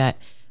think, that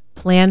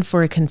plan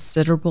for a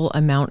considerable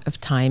amount of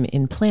time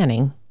in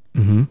planning,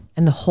 and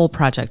the whole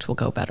project will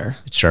go better.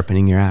 It's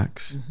sharpening your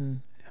axe.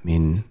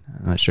 I'm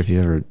not sure if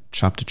you've ever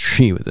chopped a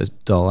tree with a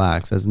dull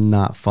axe. That's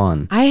not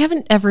fun. I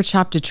haven't ever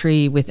chopped a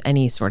tree with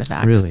any sort of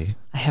axe. Really?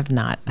 I have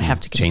not. I have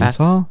to confess.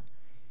 Chainsaw?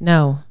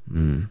 No.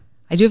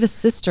 I do have a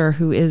sister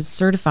who is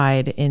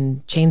certified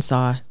in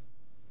chainsaw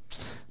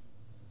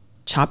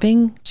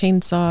chopping,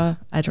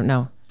 I don't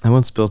know. I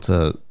once built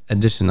a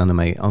addition onto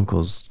my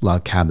uncle's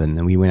log cabin,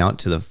 and we went out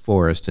to the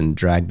forest and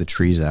dragged the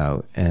trees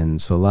out.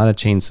 And so a lot of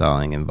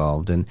chainsawing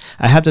involved. And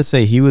I have to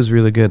say, he was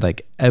really good.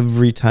 Like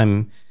every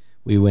time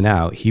we went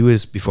out,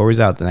 before he was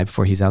out, the night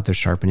before, he's out there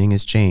sharpening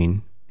his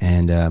chain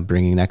and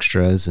bringing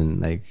extras.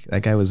 And like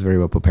that guy was very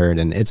well prepared.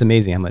 And it's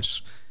amazing how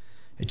much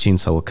a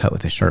chainsaw will cut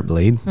with a sharp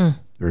blade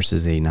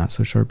versus a not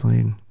so sharp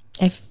blade.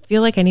 I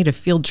feel like I need a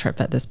field trip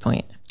at this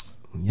point.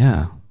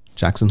 Yeah.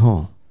 Jackson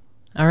Hole.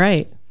 All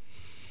right.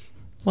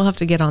 We'll have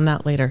to get on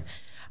that later.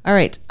 All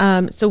right.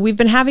 So we've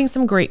been having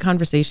some great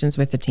conversations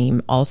with the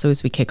team also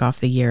as we kick off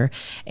the year.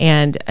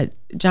 And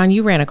John,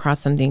 you ran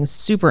across something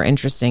super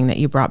interesting that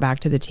you brought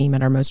back to the team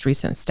at our most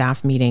recent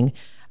staff meeting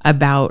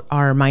about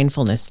our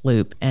mindfulness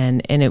loop.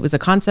 And it was a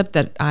concept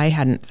that I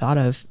hadn't thought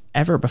of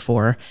ever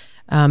before,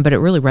 but it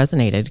really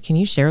resonated. Can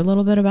you share a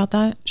little bit about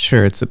that?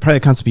 Sure. It's probably a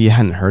concept you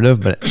hadn't heard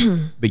of, but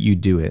you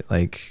do it.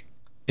 Like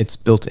it's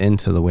built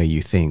into the way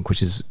you think,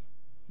 which is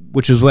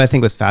what I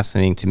think was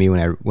fascinating to me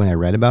when I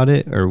read about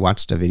it or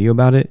watched a video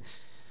about it.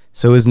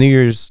 So it was New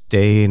Year's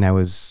Day, and I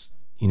was,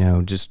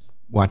 just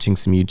watching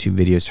some YouTube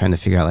videos trying to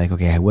figure out like,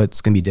 okay,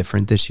 what's going to be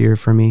different this year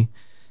for me.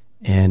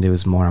 and it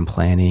was more on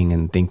planning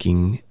and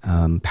thinking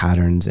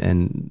patterns.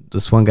 And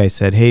this one guy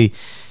said, hey,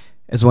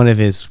 as one of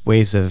his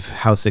ways of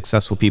how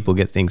successful people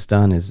get things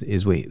done is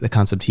the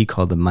concept he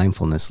called the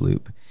mindfulness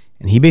loop.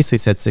 And he basically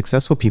said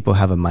successful people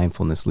have a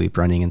mindfulness loop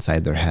running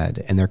inside their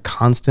head, and they're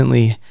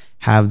constantly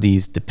have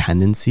these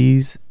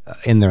dependencies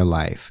in their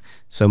life.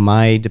 So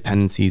my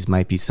dependencies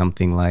might be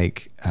something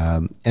like,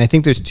 and I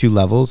think there's two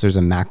levels. There's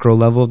a macro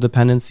level of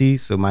dependency.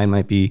 So mine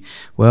might be,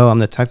 well, I'm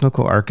the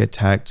technical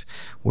architect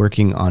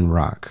working on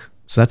rock.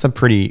 So that's a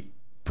pretty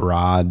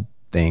broad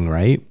thing,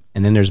 right?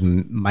 And then there's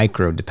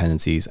micro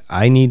dependencies.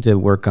 I need to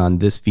work on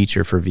this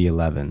feature for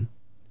V11,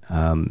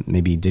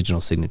 maybe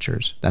digital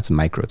signatures. That's a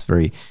micro. It's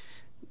very,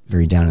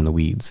 very down in the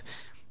weeds.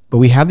 But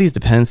we have these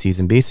dependencies,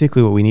 and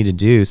basically what we need to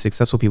do,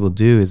 successful people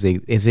do, is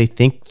they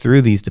think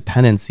through these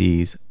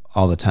dependencies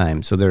all the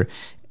time. So they're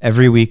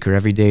every week or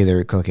every day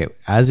they're, okay,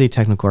 as a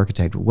technical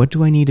architect, what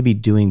do I need to be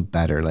doing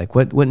better? Like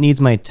what needs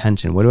my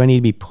attention? What do I need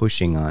to be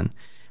pushing on?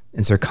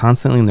 And so they're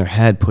constantly in their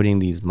head putting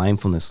these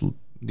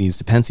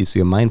dependencies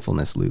through a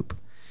mindfulness loop.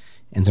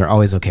 And they're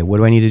always, okay, what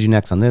do I need to do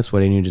next on this? What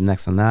do I need to do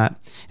next on that?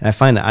 And I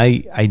find that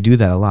I do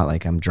that a lot.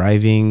 Like I'm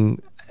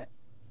driving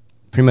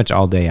pretty much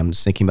all day. I'm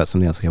just thinking about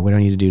something else. Okay, what do I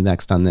need to do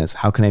next on this?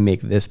 How can I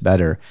make this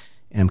better?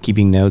 And I'm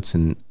keeping notes,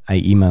 and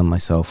I email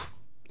myself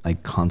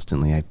like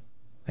constantly.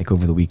 Like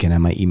over the weekend, I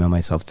might email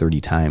myself 30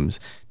 times,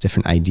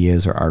 different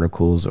ideas or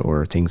articles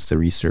or things to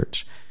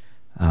research.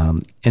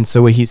 And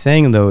so what he's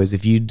saying though, is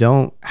if you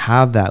don't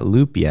have that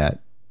loop yet,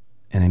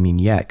 and I mean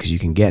yet, because you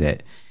can get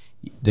it,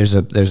 there's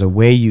a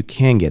way you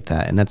can get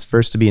that. And that's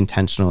first to be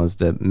intentional, is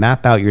to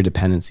map out your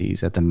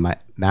dependencies at the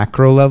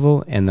macro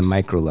level and the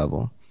micro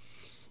level.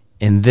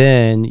 And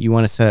then you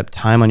want to set up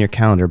time on your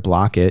calendar,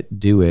 block it,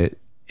 do it,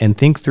 and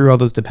think through all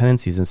those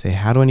dependencies and say,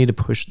 how do I need to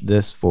push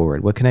this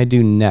forward? What can I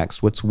do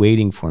next? What's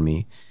waiting for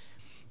me?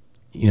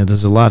 You know,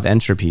 there's a lot of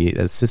entropy.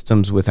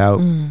 Systems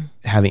without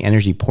having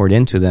energy poured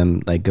into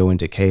them, like, go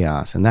into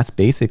chaos. And that's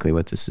basically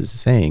what this is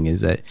saying,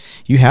 is that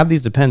you have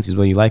these dependencies,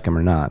 whether you like them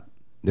or not.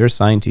 They're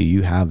assigned to you.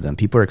 You have them.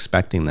 People are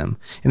expecting them.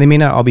 And they may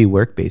not all be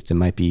work-based. It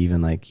might be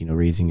even like, you know,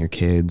 raising your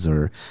kids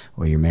or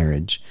your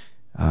marriage.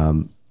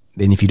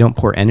 And if you don't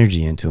pour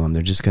energy into them,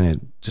 they're just going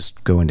to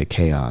just go into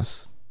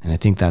chaos. And I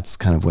think that's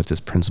kind of what this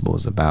principle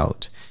is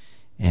about.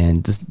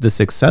 And the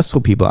successful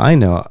people I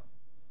know,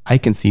 I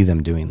can see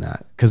them doing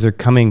that because they're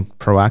coming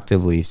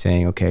proactively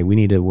saying, okay, we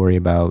need to worry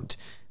about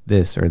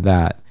this or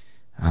that.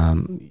 I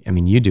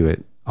mean, you do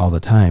it all the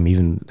time,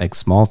 even like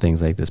small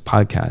things like this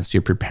podcast.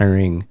 You're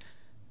preparing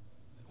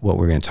what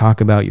we're going to talk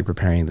about. You're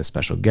preparing the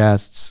special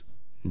guests.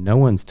 No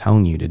one's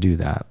telling you to do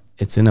that.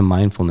 It's in a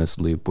mindfulness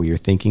loop where you're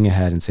thinking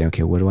ahead and saying,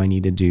 okay, what do I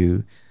need to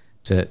do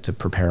to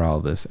prepare all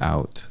this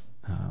out?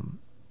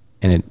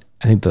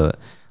 I think the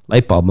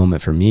light bulb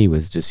moment for me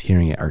was just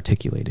hearing it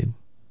articulated.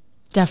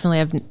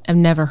 Definitely. I've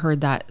never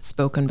heard that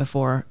spoken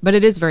before, but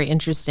it is very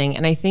interesting.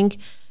 And I think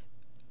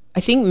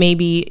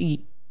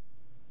maybe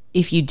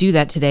if you do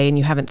that today and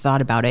you haven't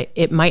thought about it,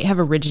 it might have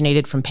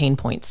originated from pain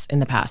points in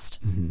the past.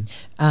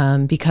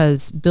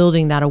 Because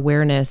building that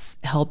awareness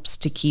helps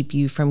to keep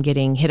you from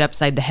getting hit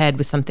upside the head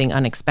with something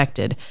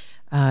unexpected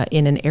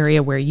in an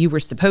area where you were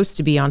supposed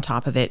to be on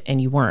top of it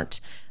and you weren't.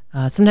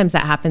 Sometimes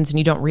that happens and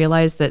you don't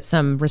realize that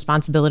some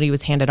responsibility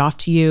was handed off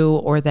to you,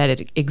 or that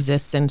it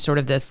exists in sort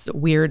of this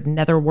weird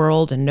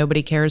netherworld and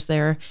nobody cares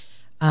there.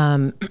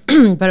 But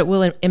it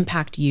will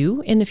impact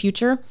you in the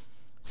future.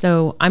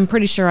 So I'm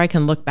pretty sure I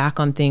can look back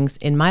on things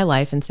in my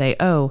life and say,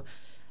 oh,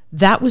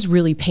 that was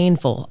really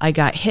painful. I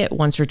got hit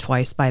once or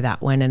twice by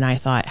that one. And I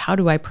thought, how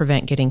do I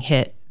prevent getting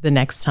hit the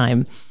next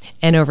time?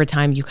 And over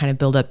time, you kind of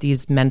build up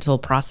these mental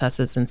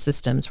processes and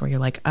systems where you're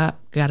like, got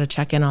to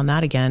check in on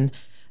that again.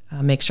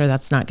 Make sure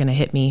that's not going to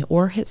hit me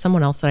or hit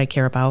someone else that I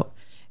care about.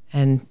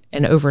 And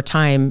over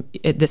time,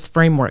 this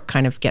framework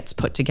kind of gets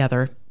put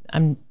together.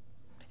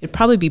 It'd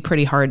probably be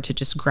pretty hard to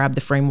just grab the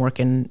framework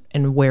and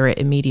wear it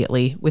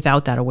immediately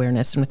without that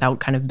awareness and without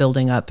kind of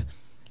building up,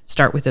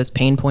 start with those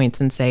pain points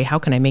and say, how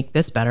can I make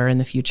this better in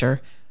the future?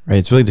 Right.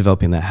 It's really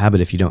developing that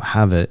habit if you don't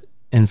have it.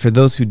 And for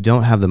those who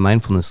don't have the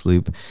mindfulness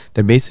loop,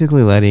 they're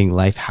basically letting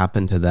life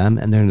happen to them,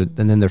 and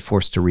then they're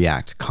forced to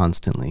react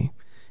constantly.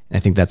 And I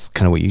think that's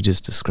kind of what you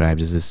just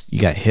described, is this: you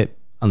got hit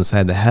on the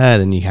side of the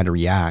head and you had to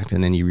react,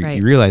 and then you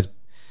realize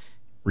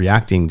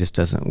reacting just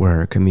doesn't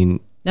work. I mean,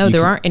 no,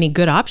 there aren't any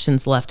good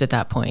options left at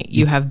that point.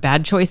 You have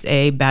bad choice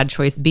A, bad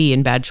choice B,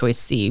 and bad choice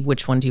C.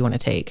 Which one do you want to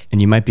take? And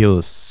you might be able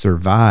to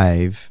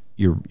survive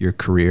your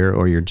career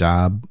or your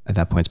job. At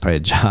that point, it's probably a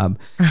job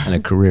and a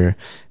career.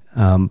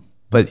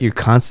 But you're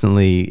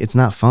constantly, it's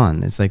not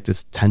fun. It's like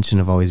this tension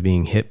of always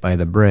being hit by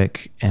the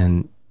brick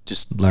and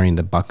just learning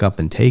to buck up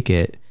and take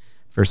it,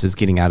 versus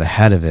getting out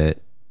ahead of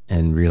it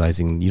and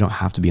realizing you don't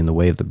have to be in the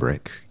way of the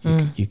brick.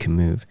 You can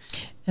move.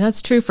 And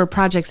that's true for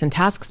projects and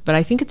tasks, but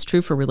I think it's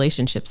true for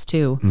relationships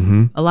too.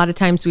 Mm-hmm. A lot of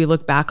times we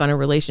look back on a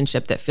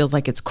relationship that feels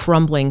like it's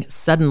crumbling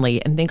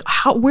suddenly and think,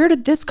 where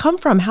did this come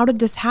from? How did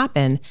this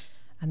happen?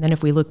 And then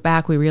if we look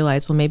back, we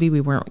realize, well, maybe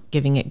we weren't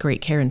giving it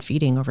great care and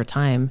feeding over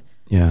time.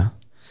 Yeah.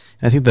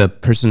 And I think the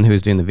person who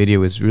was doing the video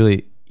was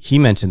really, he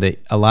mentioned that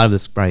a lot of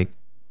this, right,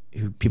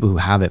 people who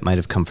have it might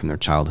have come from their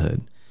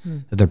childhood,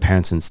 that their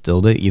parents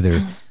instilled it,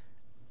 either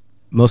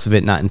most of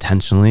it not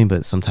intentionally,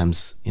 but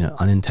sometimes,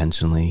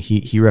 unintentionally.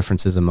 He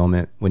references a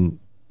moment when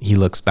he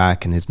looks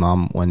back and his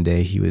mom, one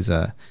day he was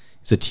a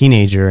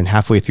teenager, and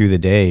halfway through the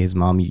day, his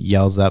mom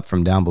yells up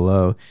from down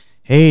below,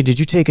 "Hey, did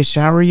you take a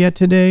shower yet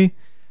today?"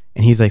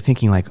 And he's like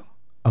thinking, like,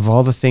 of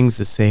all the things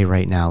to say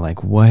right now,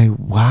 like,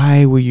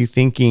 why were you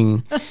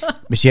thinking?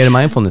 But she had a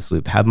mindfulness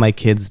loop. Have my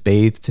kids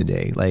bathe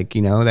today? Like,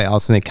 that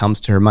also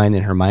comes to her mind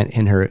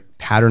in her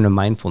pattern of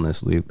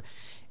mindfulness loop.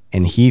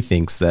 And he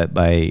thinks that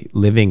by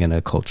living in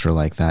a culture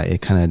like that,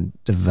 it kind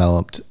of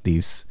developed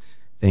these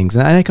things.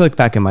 And I can look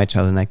back at my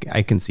childhood and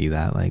I can see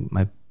that. Like,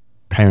 my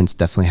parents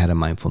definitely had a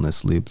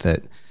mindfulness loop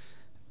that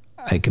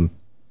I can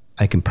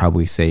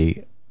probably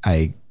say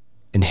I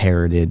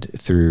inherited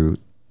through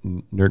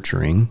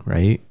nurturing,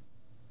 right?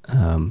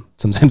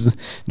 Sometimes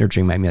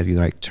nurturing might not be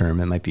the right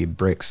term. It might be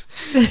bricks.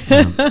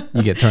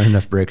 You get thrown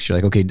enough bricks, you're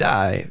like, okay,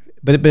 die.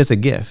 But it's a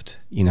gift.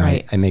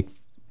 Right.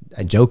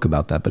 I joke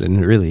about that, but it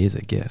really is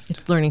a gift.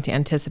 It's learning to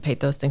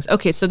anticipate those things.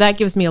 Okay, so that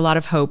gives me a lot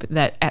of hope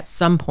that at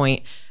some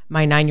point,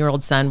 my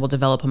 9-year-old son will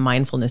develop a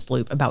mindfulness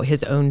loop about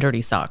his own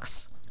dirty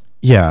socks.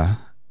 Yeah.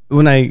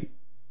 When I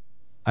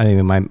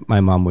think my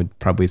mom would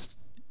probably,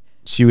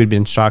 she would have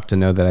been shocked to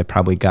know that I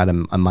probably got a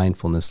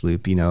mindfulness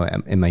loop,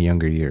 in my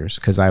younger years,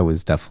 because I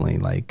was definitely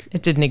like...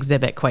 It didn't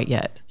exhibit quite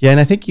yet. Yeah, and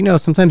I think,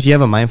 sometimes you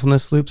have a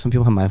mindfulness loop. Some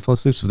people have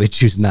mindfulness loops, so they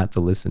choose not to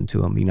listen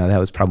to them. That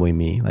was probably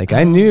me. Like,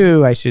 I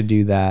knew I should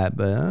do that,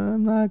 but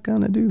I'm not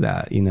going to do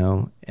that,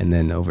 And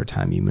then over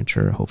time you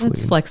mature, hopefully.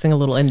 It's flexing a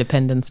little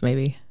independence,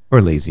 maybe. Or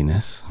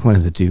laziness, one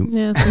of the two.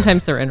 Yeah,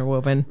 sometimes they're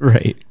interwoven.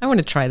 Right. I want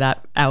to try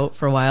that out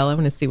for a while. I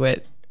want to see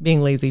what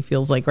being lazy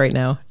feels like right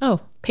now. Oh,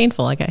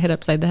 painful. I got hit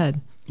upside the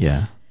head.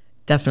 Yeah.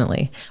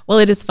 Definitely. Well,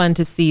 it is fun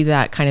to see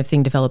that kind of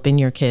thing develop in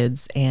your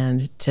kids,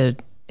 and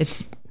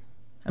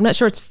I'm not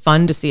sure it's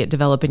fun to see it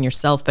develop in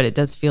yourself, but it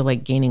does feel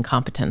like gaining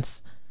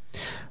competence.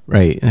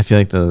 Right. And I feel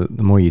like the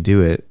more you do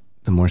it,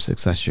 the more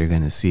success you're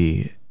going to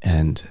see.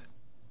 And,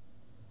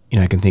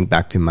 I can think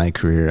back to my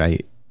career.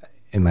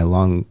 In my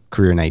long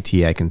career in IT,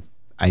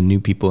 I knew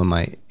people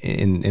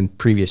in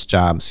previous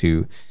jobs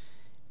who,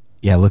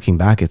 looking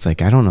back, it's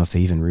like, I don't know if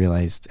they even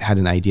had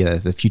an idea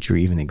that the future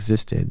even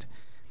existed,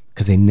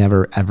 because they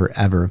never, ever,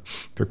 ever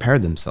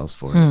prepared themselves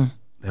for it.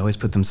 They always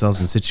put themselves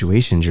in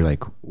situations you're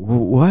like,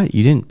 what?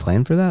 You didn't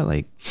plan for that?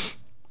 Like,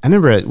 I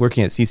remember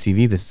working at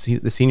CCV,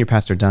 the senior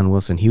pastor, Don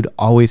Wilson, he would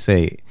always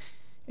say,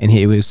 and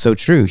it was so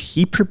true,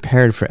 he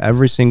prepared for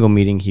every single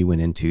meeting he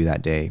went into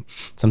that day,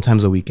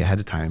 sometimes a week ahead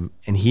of time.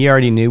 And he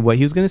already knew what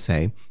he was going to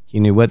say. He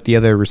knew what the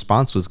other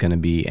response was going to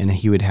be. And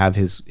he would have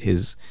his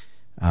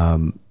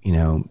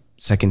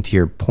second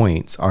tier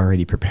points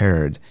already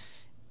prepared.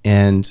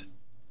 And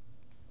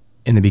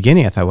in the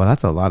beginning, I thought, well,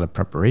 that's a lot of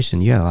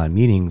preparation. You got a lot of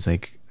meetings.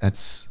 Like,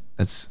 that's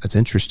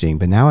interesting.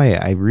 But now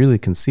I really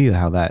can see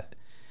how that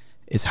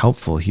is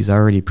helpful. He's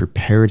already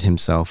prepared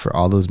himself for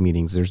all those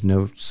meetings. There's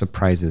no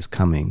surprises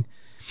coming.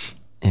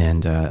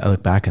 And I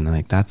look back and I'm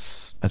like,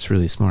 that's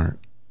really smart.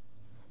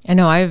 I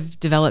know I've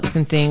developed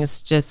some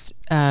things. Just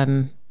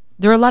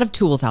there are a lot of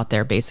tools out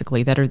there,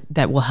 basically,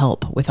 that will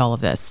help with all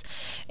of this.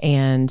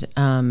 And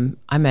I'm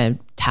a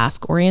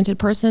task-oriented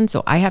person,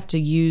 so I have to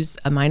use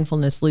a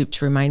mindfulness loop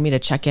to remind me to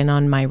check in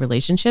on my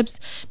relationships,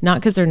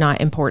 not because they're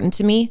not important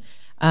to me,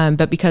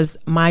 but because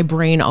my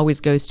brain always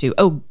goes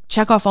to,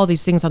 check off all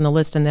these things on the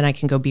list, and then I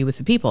can go be with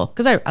the people.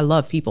 Because I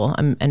love people.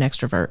 I'm an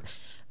extrovert.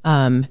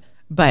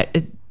 But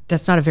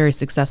that's not a very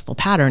successful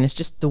pattern. It's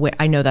just the way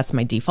I know that's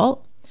my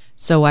default.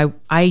 So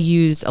I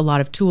use a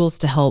lot of tools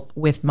to help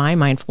with my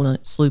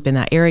mindfulness loop in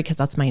that area, because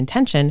that's my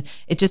intention.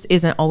 It just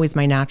isn't always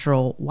my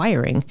natural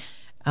wiring.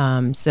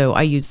 So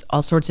I use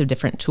all sorts of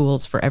different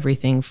tools for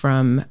everything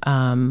from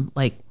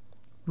like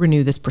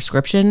renew this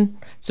prescription,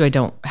 so I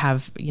don't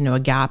have a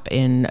gap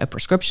in a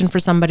prescription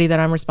for somebody that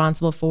I'm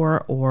responsible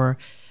for, or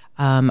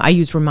I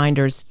use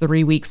reminders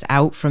 3 weeks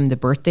out from the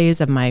birthdays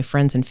of my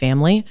friends and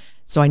family,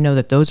 so I know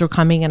that those are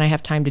coming and I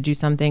have time to do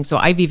something. So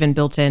I've even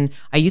built in,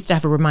 I used to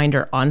have a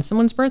reminder on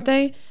someone's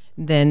birthday,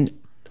 then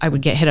I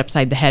would get hit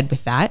upside the head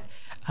with that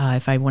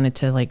if I wanted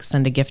to like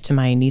send a gift to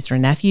my niece or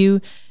nephew.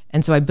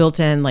 And so I built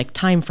in like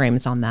time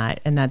frames on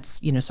that. And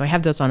that's, so I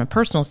have those on a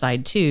personal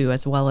side too,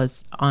 as well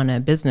as on a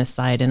business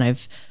side. And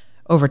I've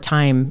over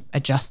time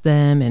adjust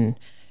them and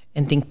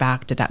think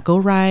back, did that go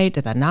right?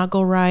 Did that not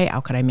go right?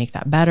 How could I make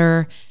that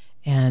better?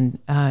 And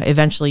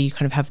eventually you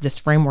kind of have this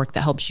framework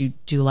that helps you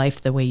do life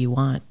the way you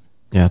want.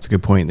 Yeah, that's a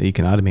good point, that you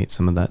can automate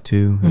some of that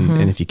too.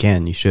 And if you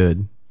can, you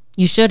should.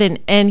 You should. And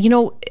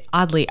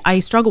oddly, I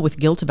struggle with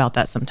guilt about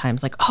that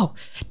sometimes. Like,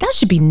 that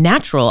should be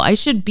natural. I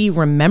should be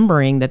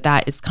remembering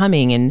that is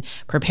coming and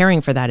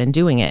preparing for that and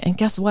doing it. And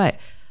guess what?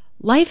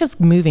 life is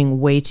moving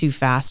way too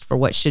fast for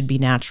what should be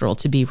natural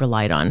to be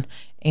relied on.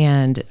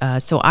 And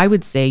so I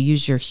would say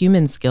use your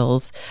human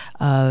skills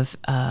of,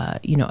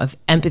 of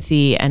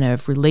empathy and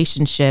of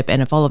relationship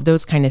and of all of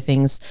those kind of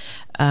things.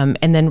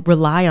 And then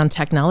rely on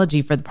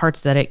technology for the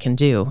parts that it can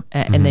do.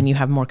 And then you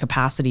have more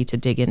capacity to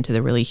dig into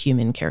the really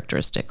human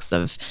characteristics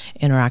of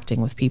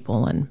interacting with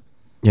people. And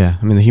yeah,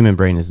 I mean, the human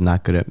brain is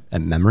not good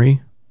at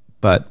memory,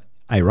 but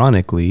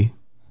ironically,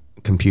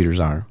 computers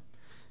are.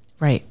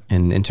 Right.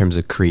 And in terms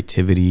of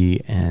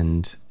creativity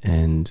and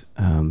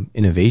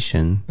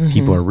innovation,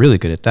 people are really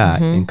good at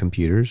that. In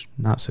computers,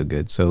 not so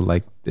good. So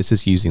like, it's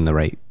just using the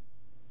right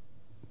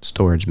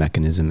storage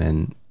mechanism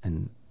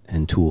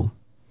and tool.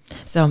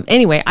 So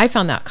anyway, I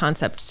found that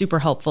concept super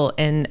helpful,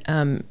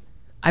 and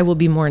I will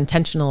be more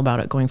intentional about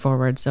it going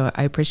forward. So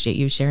I appreciate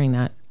you sharing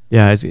that.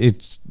 Yeah,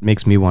 it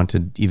makes me want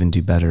to even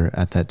do better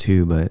at that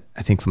too. But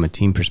I think from a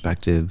team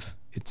perspective,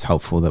 it's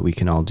helpful that we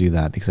can all do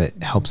that because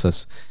it helps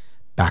us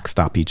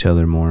backstop each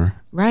other more.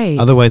 Right.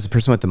 Otherwise, the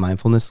person with the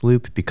mindfulness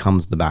loop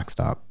becomes the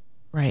backstop.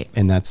 Right.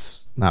 And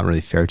that's not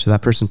really fair to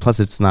that person. Plus,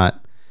 it's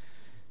not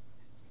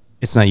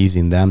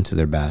using them to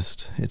their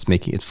best.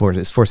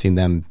 It's forcing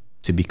them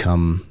to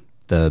become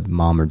the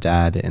mom or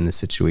dad in the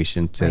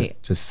situation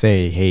to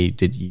say, hey,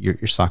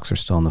 your socks are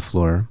still on the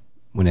floor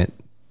when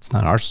it's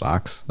not our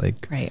socks.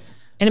 Like, right.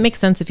 And it makes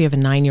sense if you have a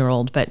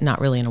 9-year-old, but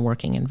not really in a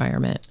working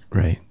environment.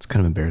 Right. It's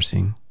kind of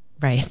embarrassing.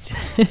 Right.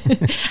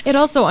 It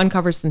also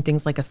uncovers some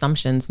things like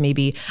assumptions.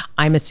 Maybe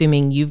I'm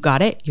assuming you've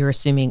got it. You're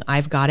assuming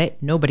I've got it.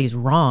 Nobody's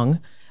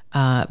wrong.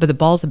 But the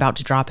ball's about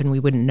to drop and we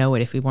wouldn't know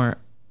it if we weren't,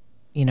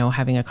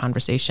 having a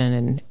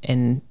conversation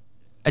and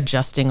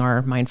adjusting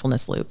our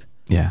mindfulness loop.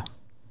 Yeah.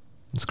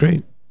 That's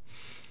great.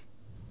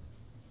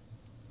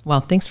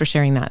 Well, thanks for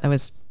sharing that.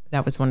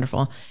 That was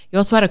wonderful. You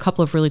also had a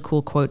couple of really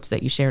cool quotes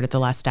that you shared at the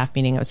last staff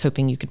meeting. I was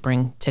hoping you could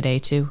bring today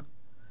too.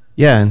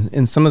 Yeah.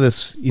 And some of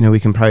this, we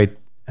can probably,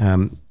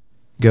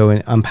 go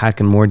and unpack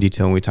in more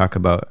detail when we talk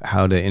about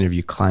how to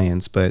interview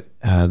clients. But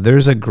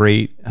there's a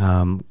great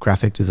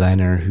graphic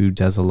designer who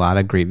does a lot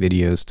of great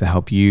videos to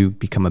help you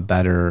become a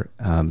better,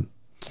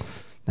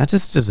 not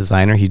just a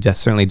designer, he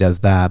certainly does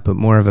that, but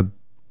more of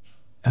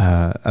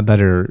a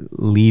better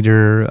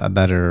leader, a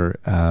better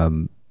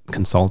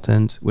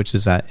consultant, which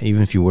is that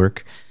even if you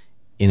work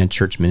in a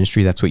church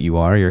ministry, that's what you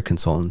are. You're a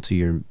consultant to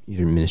your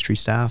ministry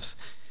staffs.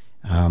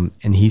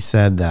 And he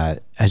said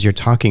that as you're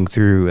talking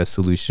through a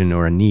solution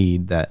or a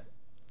need, that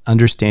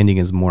understanding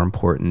is more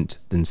important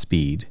than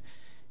speed.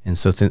 And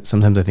so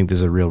sometimes I think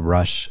there's a real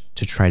rush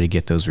to try to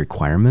get those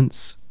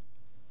requirements,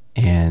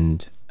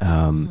 and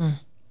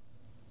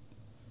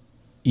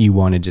you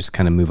want to just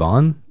kind of move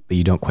on, but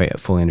you don't quite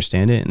fully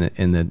understand it.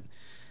 And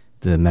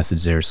the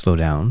message there is slow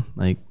down.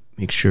 Like,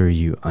 make sure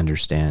you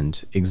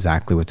understand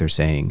exactly what they're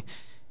saying,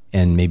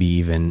 and maybe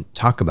even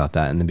talk about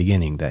that in the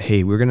beginning, that, hey,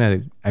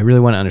 I really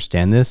want to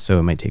understand this, so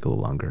it might take a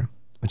little longer,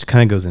 which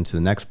kind of goes into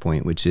the next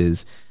point, which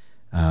is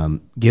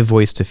give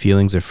voice to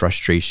feelings or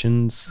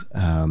frustrations.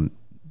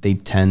 They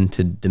tend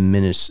to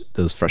diminish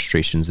those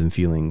frustrations and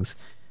feelings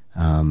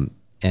and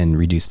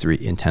reduce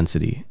the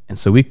intensity. And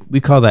so we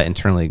call that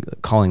internally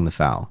calling the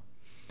foul.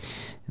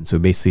 And so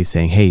basically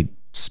saying, hey,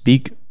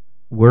 speak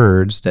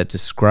words that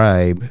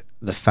describe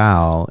the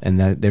foul, and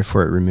that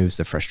therefore it removes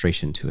the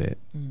frustration to it.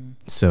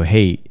 So,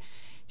 hey,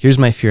 here's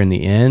my fear in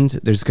the end.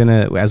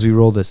 As we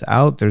roll this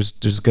out, there's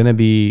gonna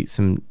be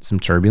some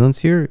turbulence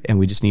here, and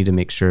we just need to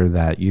make sure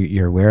that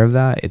you're aware of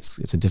that.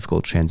 It's a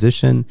difficult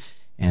transition,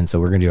 and so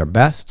we're gonna do our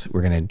best.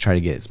 We're gonna try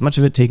to get as much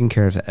of it taken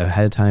care of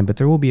ahead of time, but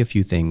there will be a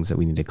few things that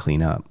we need to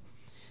clean up.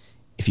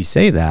 If you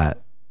say that,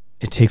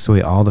 it takes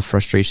away all the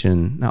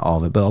frustration, not all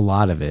of it, but a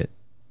lot of it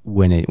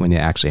when it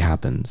actually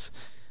happens.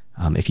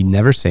 If you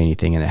never say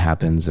anything and it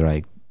happens, they're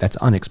like, that's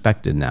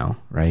unexpected now,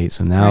 right?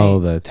 So now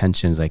the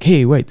tension is like,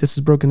 hey, wait, this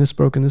is broken, this is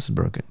broken, this is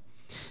broken.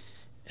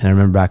 And I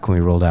remember back when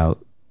we rolled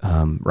out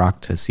Rock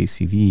to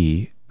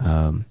CCV,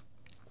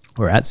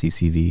 or at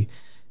CCV,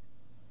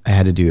 I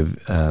had to do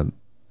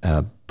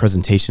a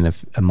presentation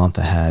of a month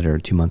ahead or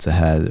 2 months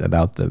ahead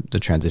about the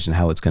transition,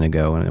 how it's going to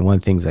go. And one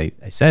of the things I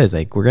said is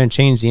like, we're going to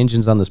change the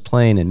engines on this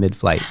plane in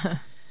mid-flight.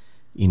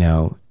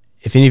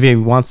 If anybody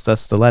wants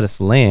us to let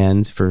us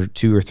land for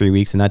 2 or 3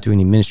 weeks and not do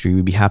any ministry,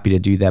 we'd be happy to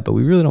do that. But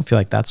we really don't feel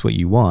like that's what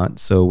you want.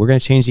 So we're going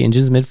to change the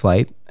engines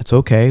mid-flight. That's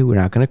okay. We're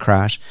not going to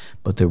crash,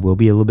 but there will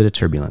be a little bit of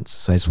turbulence.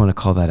 So I just want to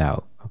call that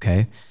out.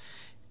 Okay.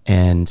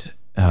 And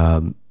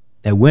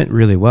it went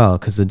really well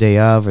because the day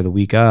of or the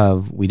week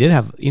of, we did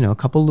have, a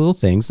couple little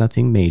things,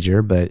 nothing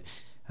major, but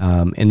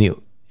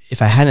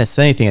if I hadn't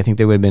said anything, I think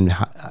there would have been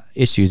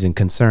issues and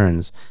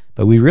concerns.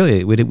 But we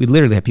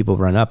literally had people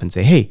run up and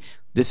say, hey,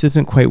 this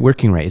isn't quite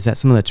working right. Is that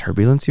some of the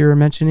turbulence you were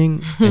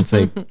mentioning? And it's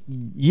like,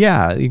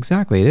 yeah,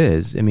 exactly. It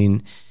is. I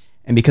mean,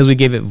 and because we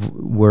gave it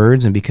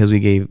words and because we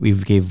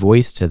gave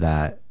voice to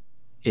that,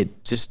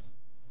 it just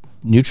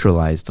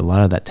neutralized a lot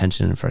of that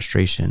tension and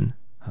frustration.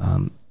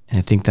 And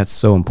I think that's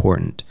so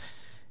important.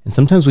 And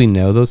sometimes we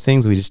know those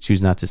things, we just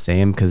choose not to say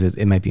them because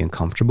it might be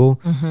uncomfortable.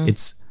 Mm-hmm.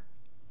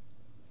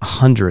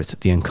 100th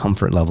the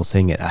uncomfort level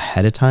saying it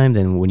ahead of time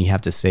than when you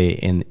have to say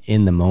it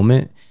in the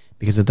moment,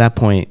 because at that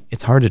point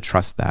it's hard to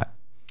trust that.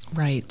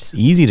 Right. It's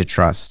easy to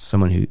trust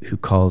someone who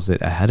calls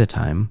it ahead of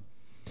time.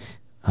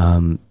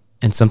 And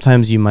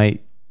sometimes you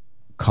might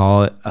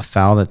call it a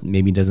foul that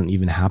maybe doesn't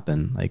even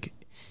happen. Like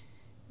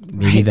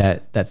maybe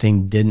that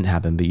thing didn't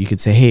happen, but you could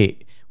say, hey,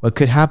 what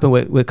could happen,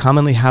 what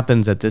commonly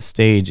happens at this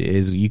stage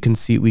is we can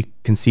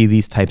see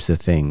these types of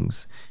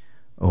things.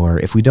 Or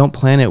if we don't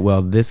plan it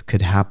well, this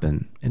could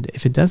happen. And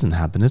if it doesn't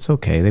happen, it's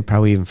okay. They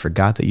probably even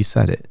forgot that you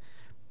said it.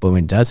 But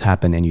when it does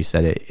happen and you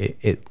said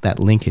it that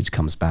linkage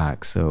comes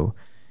back. So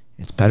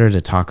it's better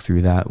to talk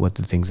through that, what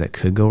the things that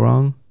could go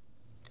wrong.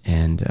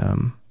 And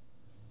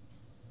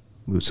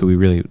so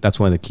that's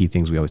one of the key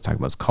things we always talk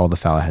about is call the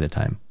foul ahead of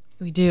time.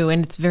 We do,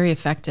 and it's very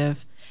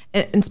effective.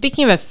 And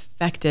speaking of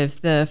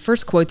effective, the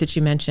first quote that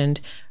you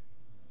mentioned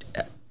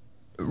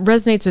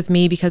resonates with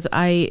me because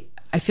I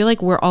feel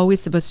like we're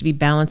always supposed to be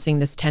balancing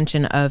this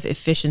tension of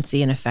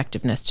efficiency and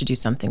effectiveness to do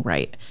something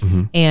right.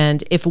 Mm-hmm.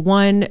 And if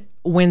one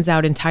wins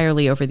out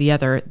entirely over the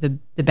other,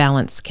 the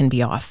balance can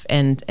be off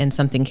and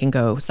something can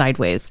go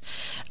sideways.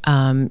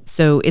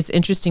 So it's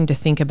interesting to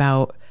think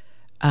about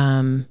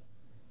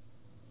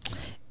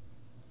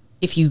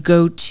if you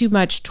go too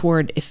much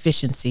toward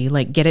efficiency,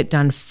 like get it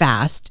done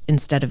fast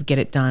instead of get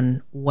it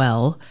done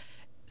well,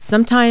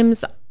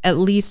 sometimes, at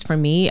least for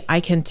me, I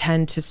can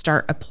tend to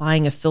start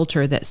applying a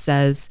filter that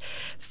says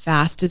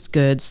fast is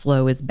good,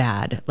 slow is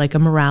bad, like a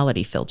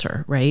morality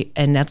filter, right?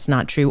 And that's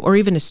not true. Or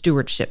even a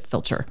stewardship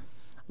filter.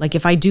 Like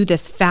if I do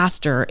this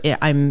faster,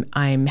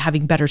 I'm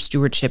having better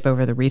stewardship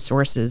over the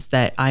resources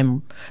that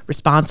I'm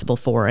responsible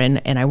for,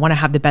 and I want to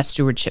have the best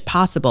stewardship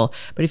possible.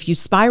 But if you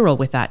spiral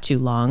with that too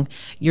long,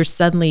 you're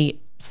suddenly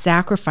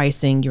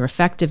sacrificing your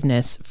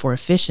effectiveness for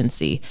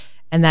efficiency.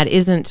 And that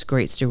isn't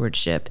great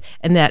stewardship.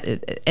 And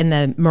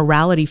the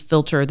morality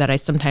filter that I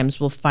sometimes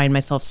will find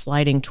myself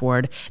sliding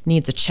toward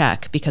needs a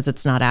check because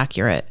it's not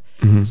accurate.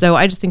 Mm-hmm. So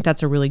I just think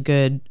that's a really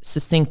good,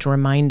 succinct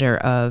reminder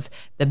of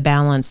the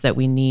balance that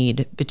we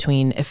need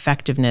between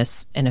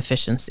effectiveness and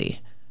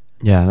efficiency.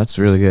 Yeah, that's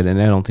really good. And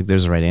I don't think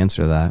there's a right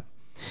answer to that.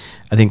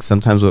 I think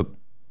sometimes what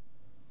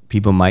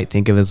people might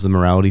think of as the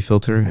morality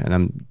filter, and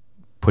I'm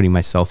putting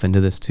myself into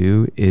this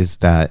too, is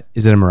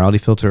it a morality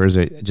filter or is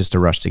it just a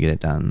rush to get it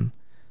done?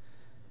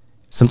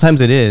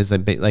 Sometimes it is,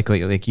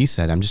 like you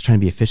said, I'm just trying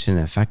to be efficient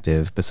and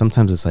effective. But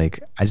sometimes it's like,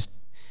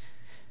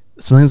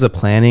 sometimes the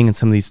planning and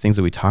some of these things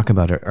that we talk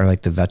about are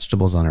like the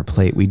vegetables on our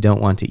plate. We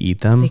don't want to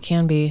eat them. They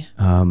can be.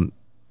 And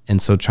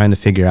so trying to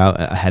figure out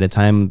ahead of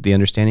time the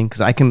understanding, because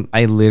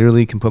I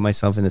literally can put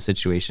myself into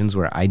situations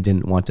where I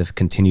didn't want to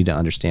continue to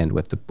understand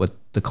what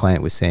the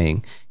client was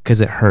saying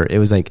because it hurt. It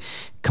was like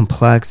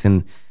complex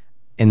and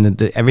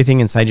everything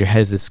inside your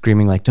head is just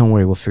screaming like, don't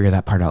worry, we'll figure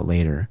that part out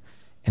later.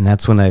 And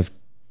that's when I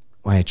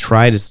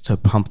try to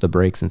pump the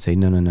brakes and say,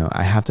 no,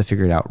 I have to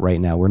figure it out right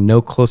now. We're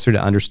no closer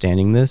to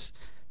understanding this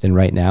than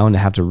right now. And to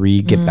have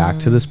to get back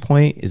to this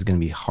point is going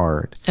to be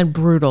hard. And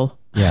brutal.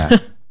 Yeah.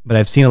 But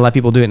I've seen a lot of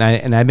people do it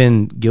and I've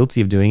been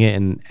guilty of doing it.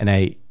 And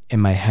I, in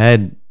my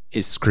head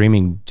is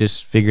screaming,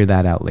 just figure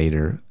that out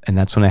later. And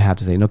that's when I have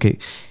to say, okay,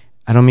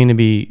 I don't mean to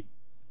be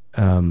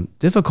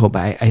difficult,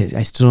 but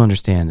I still don't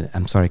understand it.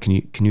 I'm sorry.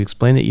 Can you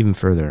explain it even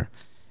further?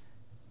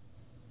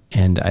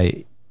 And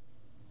I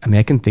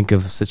can think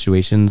of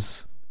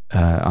situations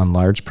on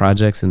large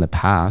projects in the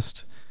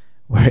past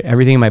where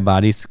everything in my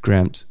body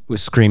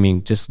was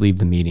screaming, just leave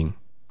the meeting,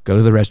 go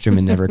to the restroom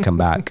and never come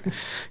back,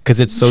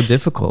 because it's so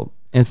difficult.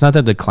 And it's not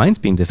that the client's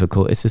being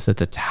difficult, it's just that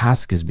the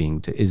task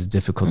is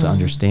difficult to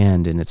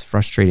understand, and it's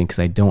frustrating because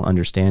I don't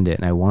understand it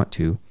and I want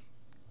to.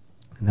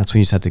 And that's when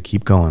you just have to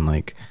keep going.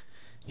 Like,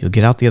 you'll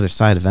get out the other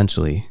side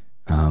eventually,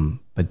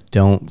 but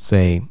don't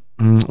say,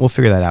 we'll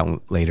figure that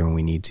out later when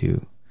we need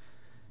to.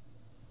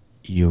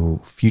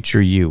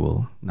 Future you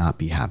will not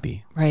be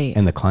happy. Right.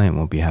 And the client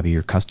won't be happy.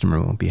 Your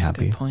customer won't be That's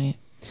happy. A good point.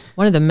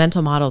 One of the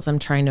mental models I'm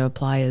trying to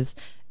apply is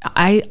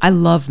I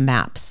love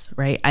maps,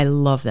 right? I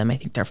love them. I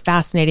think they're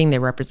fascinating. They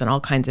represent all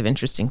kinds of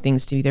interesting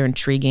things to me. They're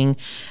intriguing.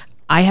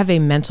 I have a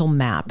mental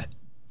map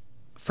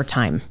for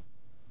time.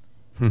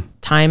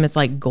 Time is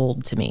like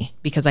gold to me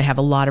because I have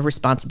a lot of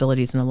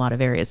responsibilities in a lot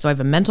of areas. So I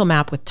have a mental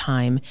map with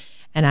time,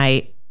 and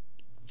I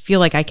feel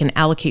like I can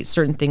allocate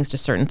certain things to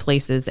certain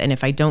places. And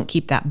if I don't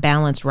keep that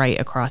balance right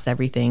across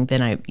everything,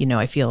 then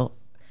I feel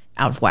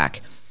out of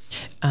whack.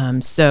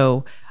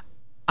 So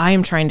I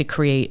am trying to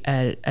create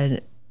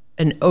an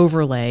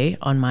overlay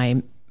on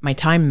my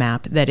time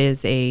map that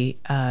is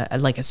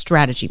like a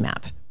strategy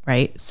map,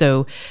 right?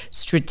 So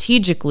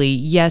strategically,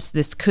 yes,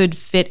 this could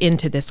fit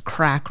into this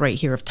crack right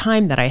here of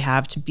time that I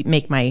have to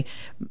make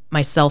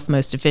myself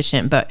most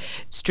efficient, but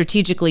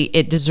strategically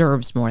it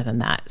deserves more than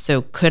that.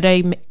 So could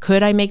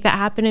I make that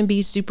happen and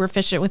be super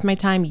efficient with my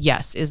time?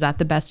 Yes. Is that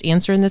the best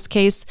answer in this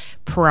case?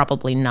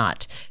 Probably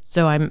not.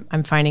 So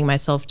I'm finding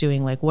myself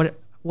doing like,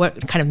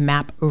 what kind of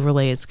map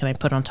overlays can I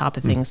put on top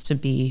of things to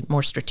be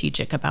more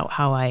strategic about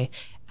how I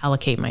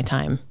allocate my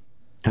time?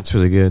 That's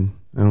really good.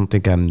 I don't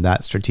think I'm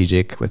that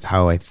strategic with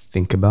how I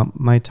think about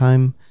my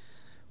time,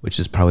 which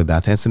is probably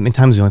bad. That's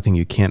sometimes the only thing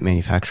you can't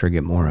manufacture or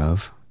get more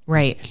of.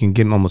 Right. You can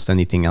get almost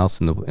anything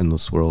else in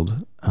this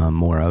world,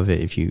 more of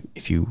it if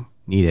you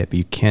need it, but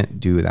you can't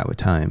do that with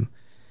time.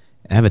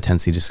 And I have a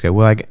tendency to just go,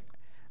 well,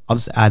 I'll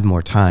just add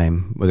more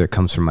time, whether it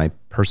comes from my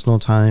personal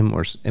time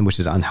and which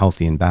is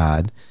unhealthy and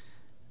bad.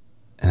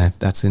 And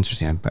that's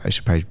interesting. I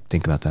should probably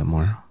think about that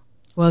more.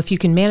 Well, if you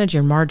can manage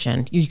your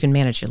margin, you can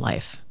manage your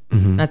life.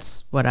 Mm-hmm.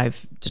 That's what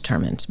I've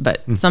determined.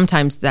 But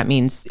sometimes that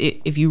means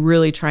if you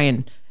really try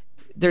and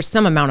there's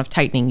some amount of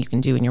tightening you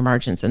can do in your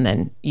margins, and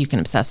then you can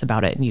obsess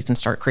about it and you can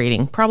start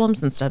creating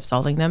problems instead of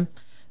solving them.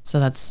 So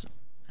that's,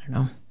 I don't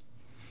know.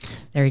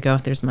 There you go.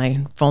 There's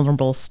my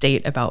vulnerable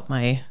state about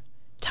my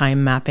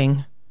time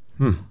mapping.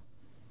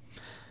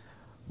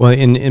 Well,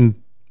 in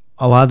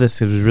a lot of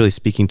this, it was really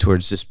speaking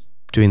towards just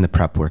doing the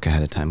prep work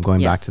ahead of time,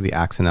 going back to the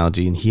axe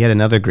analogy. And he had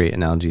another great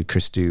analogy,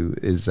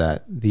 Christu, is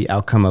that the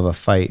outcome of a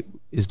fight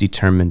is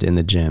determined in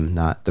the gym,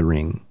 not the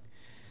ring.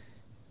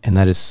 And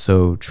that is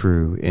so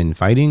true in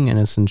fighting, and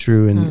it's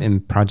true in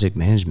project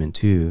management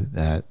too,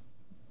 that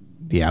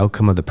the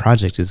outcome of the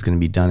project is going to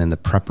be done in the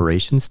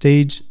preparation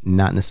stage,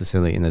 not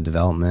necessarily in the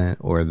development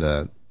or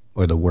the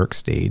work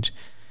stage.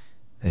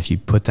 If you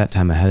put that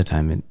time ahead of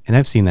time, and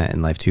I've seen that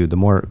in life too, the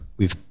more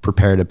we've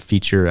prepared a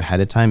feature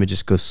ahead of time, it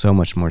just goes so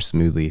much more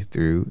smoothly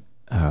through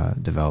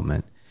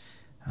development.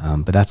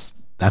 But that's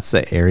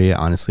the area,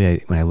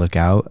 honestly, when I look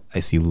out, I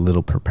see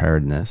little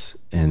preparedness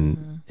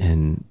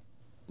in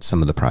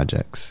some of the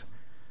projects.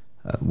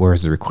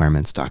 Where's the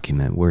requirements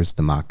document? Where's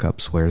the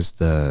mock-ups?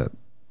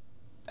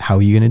 How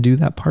are you going to do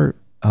that part?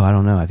 Oh, I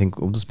don't know. I think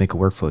we'll just make a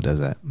workflow that does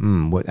that.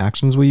 What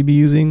actions will you be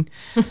using?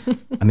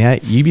 I mean,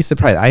 you'd be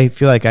surprised. I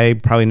feel like I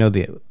probably know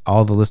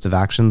all the list of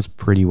actions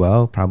pretty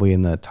well, probably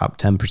in the top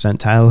 10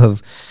 percentile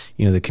of,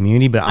 the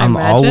community, but I'm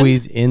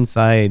always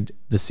inside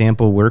the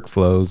sample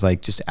workflows,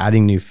 like just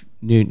adding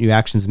new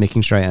actions,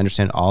 making sure I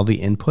understand all the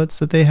inputs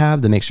that they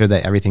have to make sure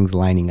that everything's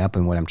lining up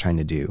in what I'm trying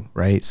to do.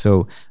 Right.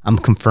 So I'm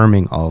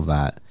confirming all of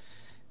that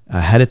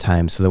ahead of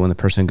time so that when the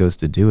person goes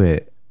to do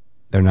it,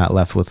 they're not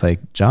left with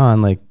like,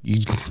 John, like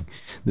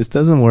this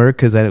doesn't work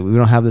because we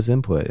don't have this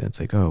input. And it's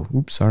like, oh,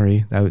 oops,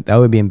 sorry. That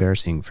would be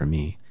embarrassing for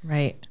me.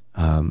 Right.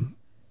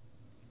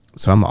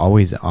 So I'm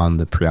always on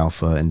the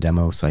pre-alpha and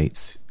demo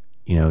sites,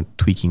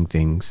 tweaking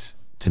things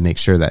to make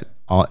sure that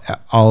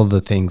all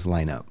the things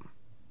line up.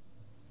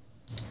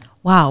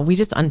 Wow. We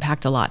just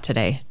unpacked a lot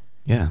today.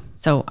 Yeah.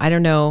 So I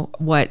don't know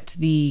what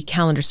the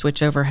calendar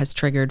switchover has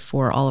triggered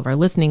for all of our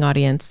listening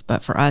audience,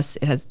 but for us,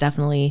 it has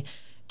definitely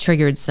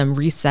triggered some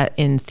reset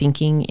in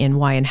thinking, in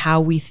why and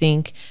how we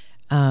think.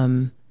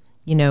 Greg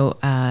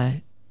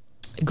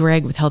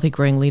with Healthy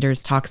Growing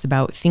Leaders talks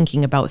about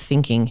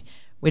thinking,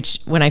 which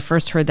when I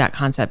first heard that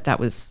concept, that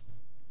was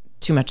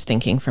too much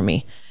thinking for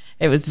me.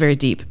 It was very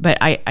deep, but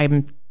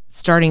I'm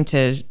starting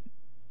to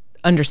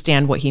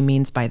understand what he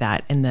means by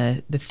that. And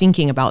the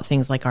thinking about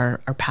things like our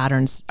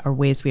patterns, our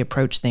ways we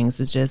approach things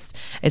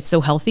it's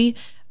so healthy.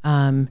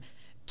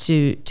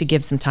 To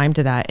give some time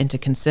to that and to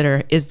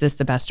consider, is this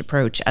the best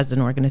approach as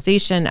an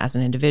organization, as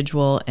an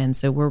individual? And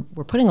so we're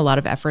putting a lot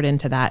of effort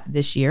into that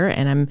this year,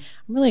 and I'm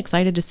really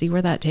excited to see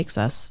where that takes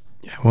us.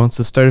 Yeah, well, it's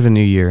the start of a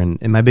new year, and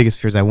my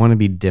biggest fear is I want to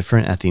be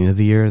different at the end of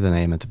the year than I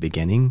am at the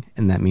beginning,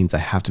 and that means I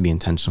have to be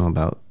intentional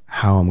about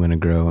how I'm going to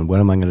grow and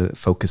what am I going to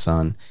focus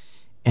on.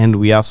 And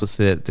we also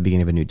sit at the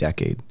beginning of a new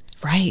decade.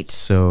 Right.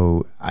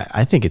 So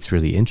I think it's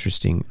really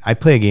interesting. I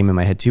play a game in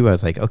my head too. I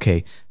was like,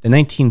 okay, the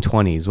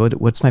 1920s,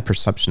 what's my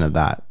perception of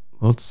that?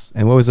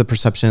 And what was the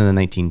perception in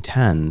the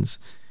 1910s?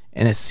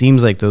 And it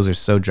seems like those are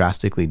so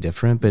drastically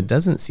different, but it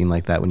doesn't seem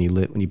like that when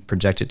you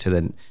project it to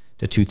the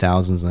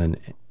 2000s and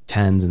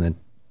 10s and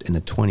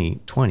the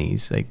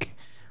 2020s. Like,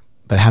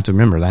 but I have to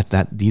remember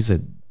that these are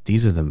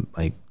the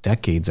like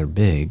decades are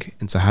big.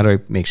 And so how do I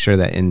make sure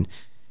that in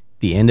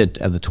the end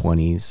of the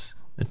 20s,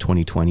 the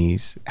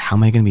 2020s, how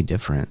am I going to be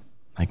different?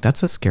 Like,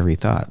 that's a scary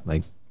thought.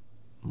 Like,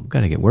 we've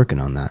got to get working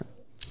on that.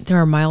 There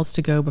are miles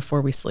to go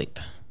before we sleep.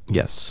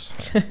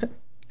 Yes.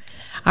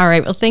 All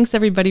right. Well, thanks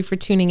everybody for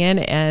tuning in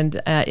and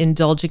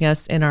indulging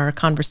us in our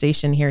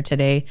conversation here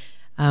today.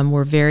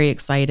 We're very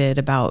excited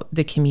about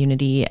the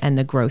community and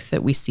the growth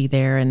that we see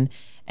there, and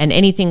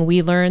anything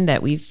we learn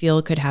that we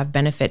feel could have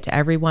benefit to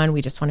everyone.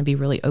 We just want to be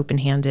really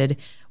open-handed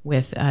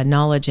with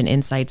knowledge and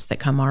insights that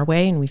come our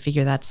way, and we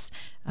figure that's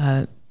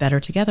better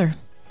together.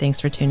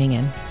 Thanks for tuning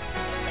in.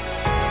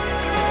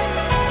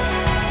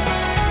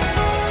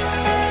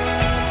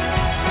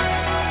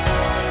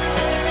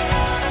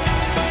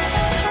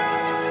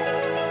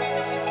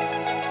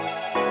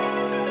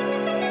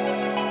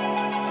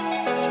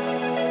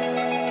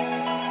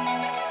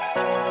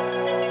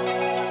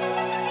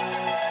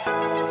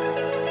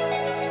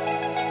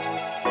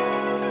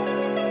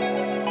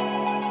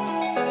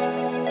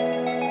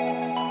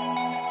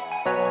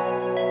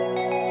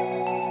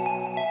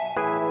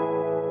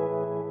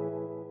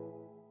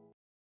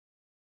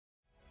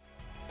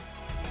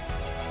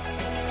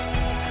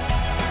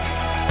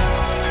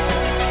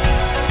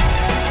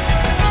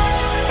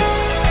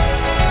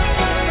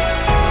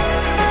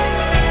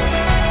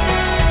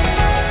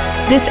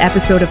 This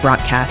episode of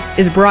Rockcast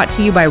is brought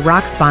to you by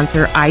Rock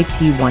sponsor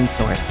IT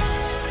OneSource.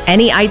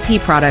 Any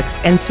IT products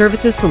and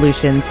services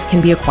solutions can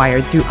be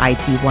acquired through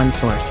IT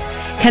OneSource.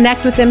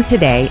 Connect with them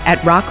today at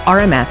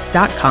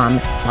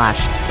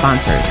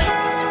rockrms.com/sponsors.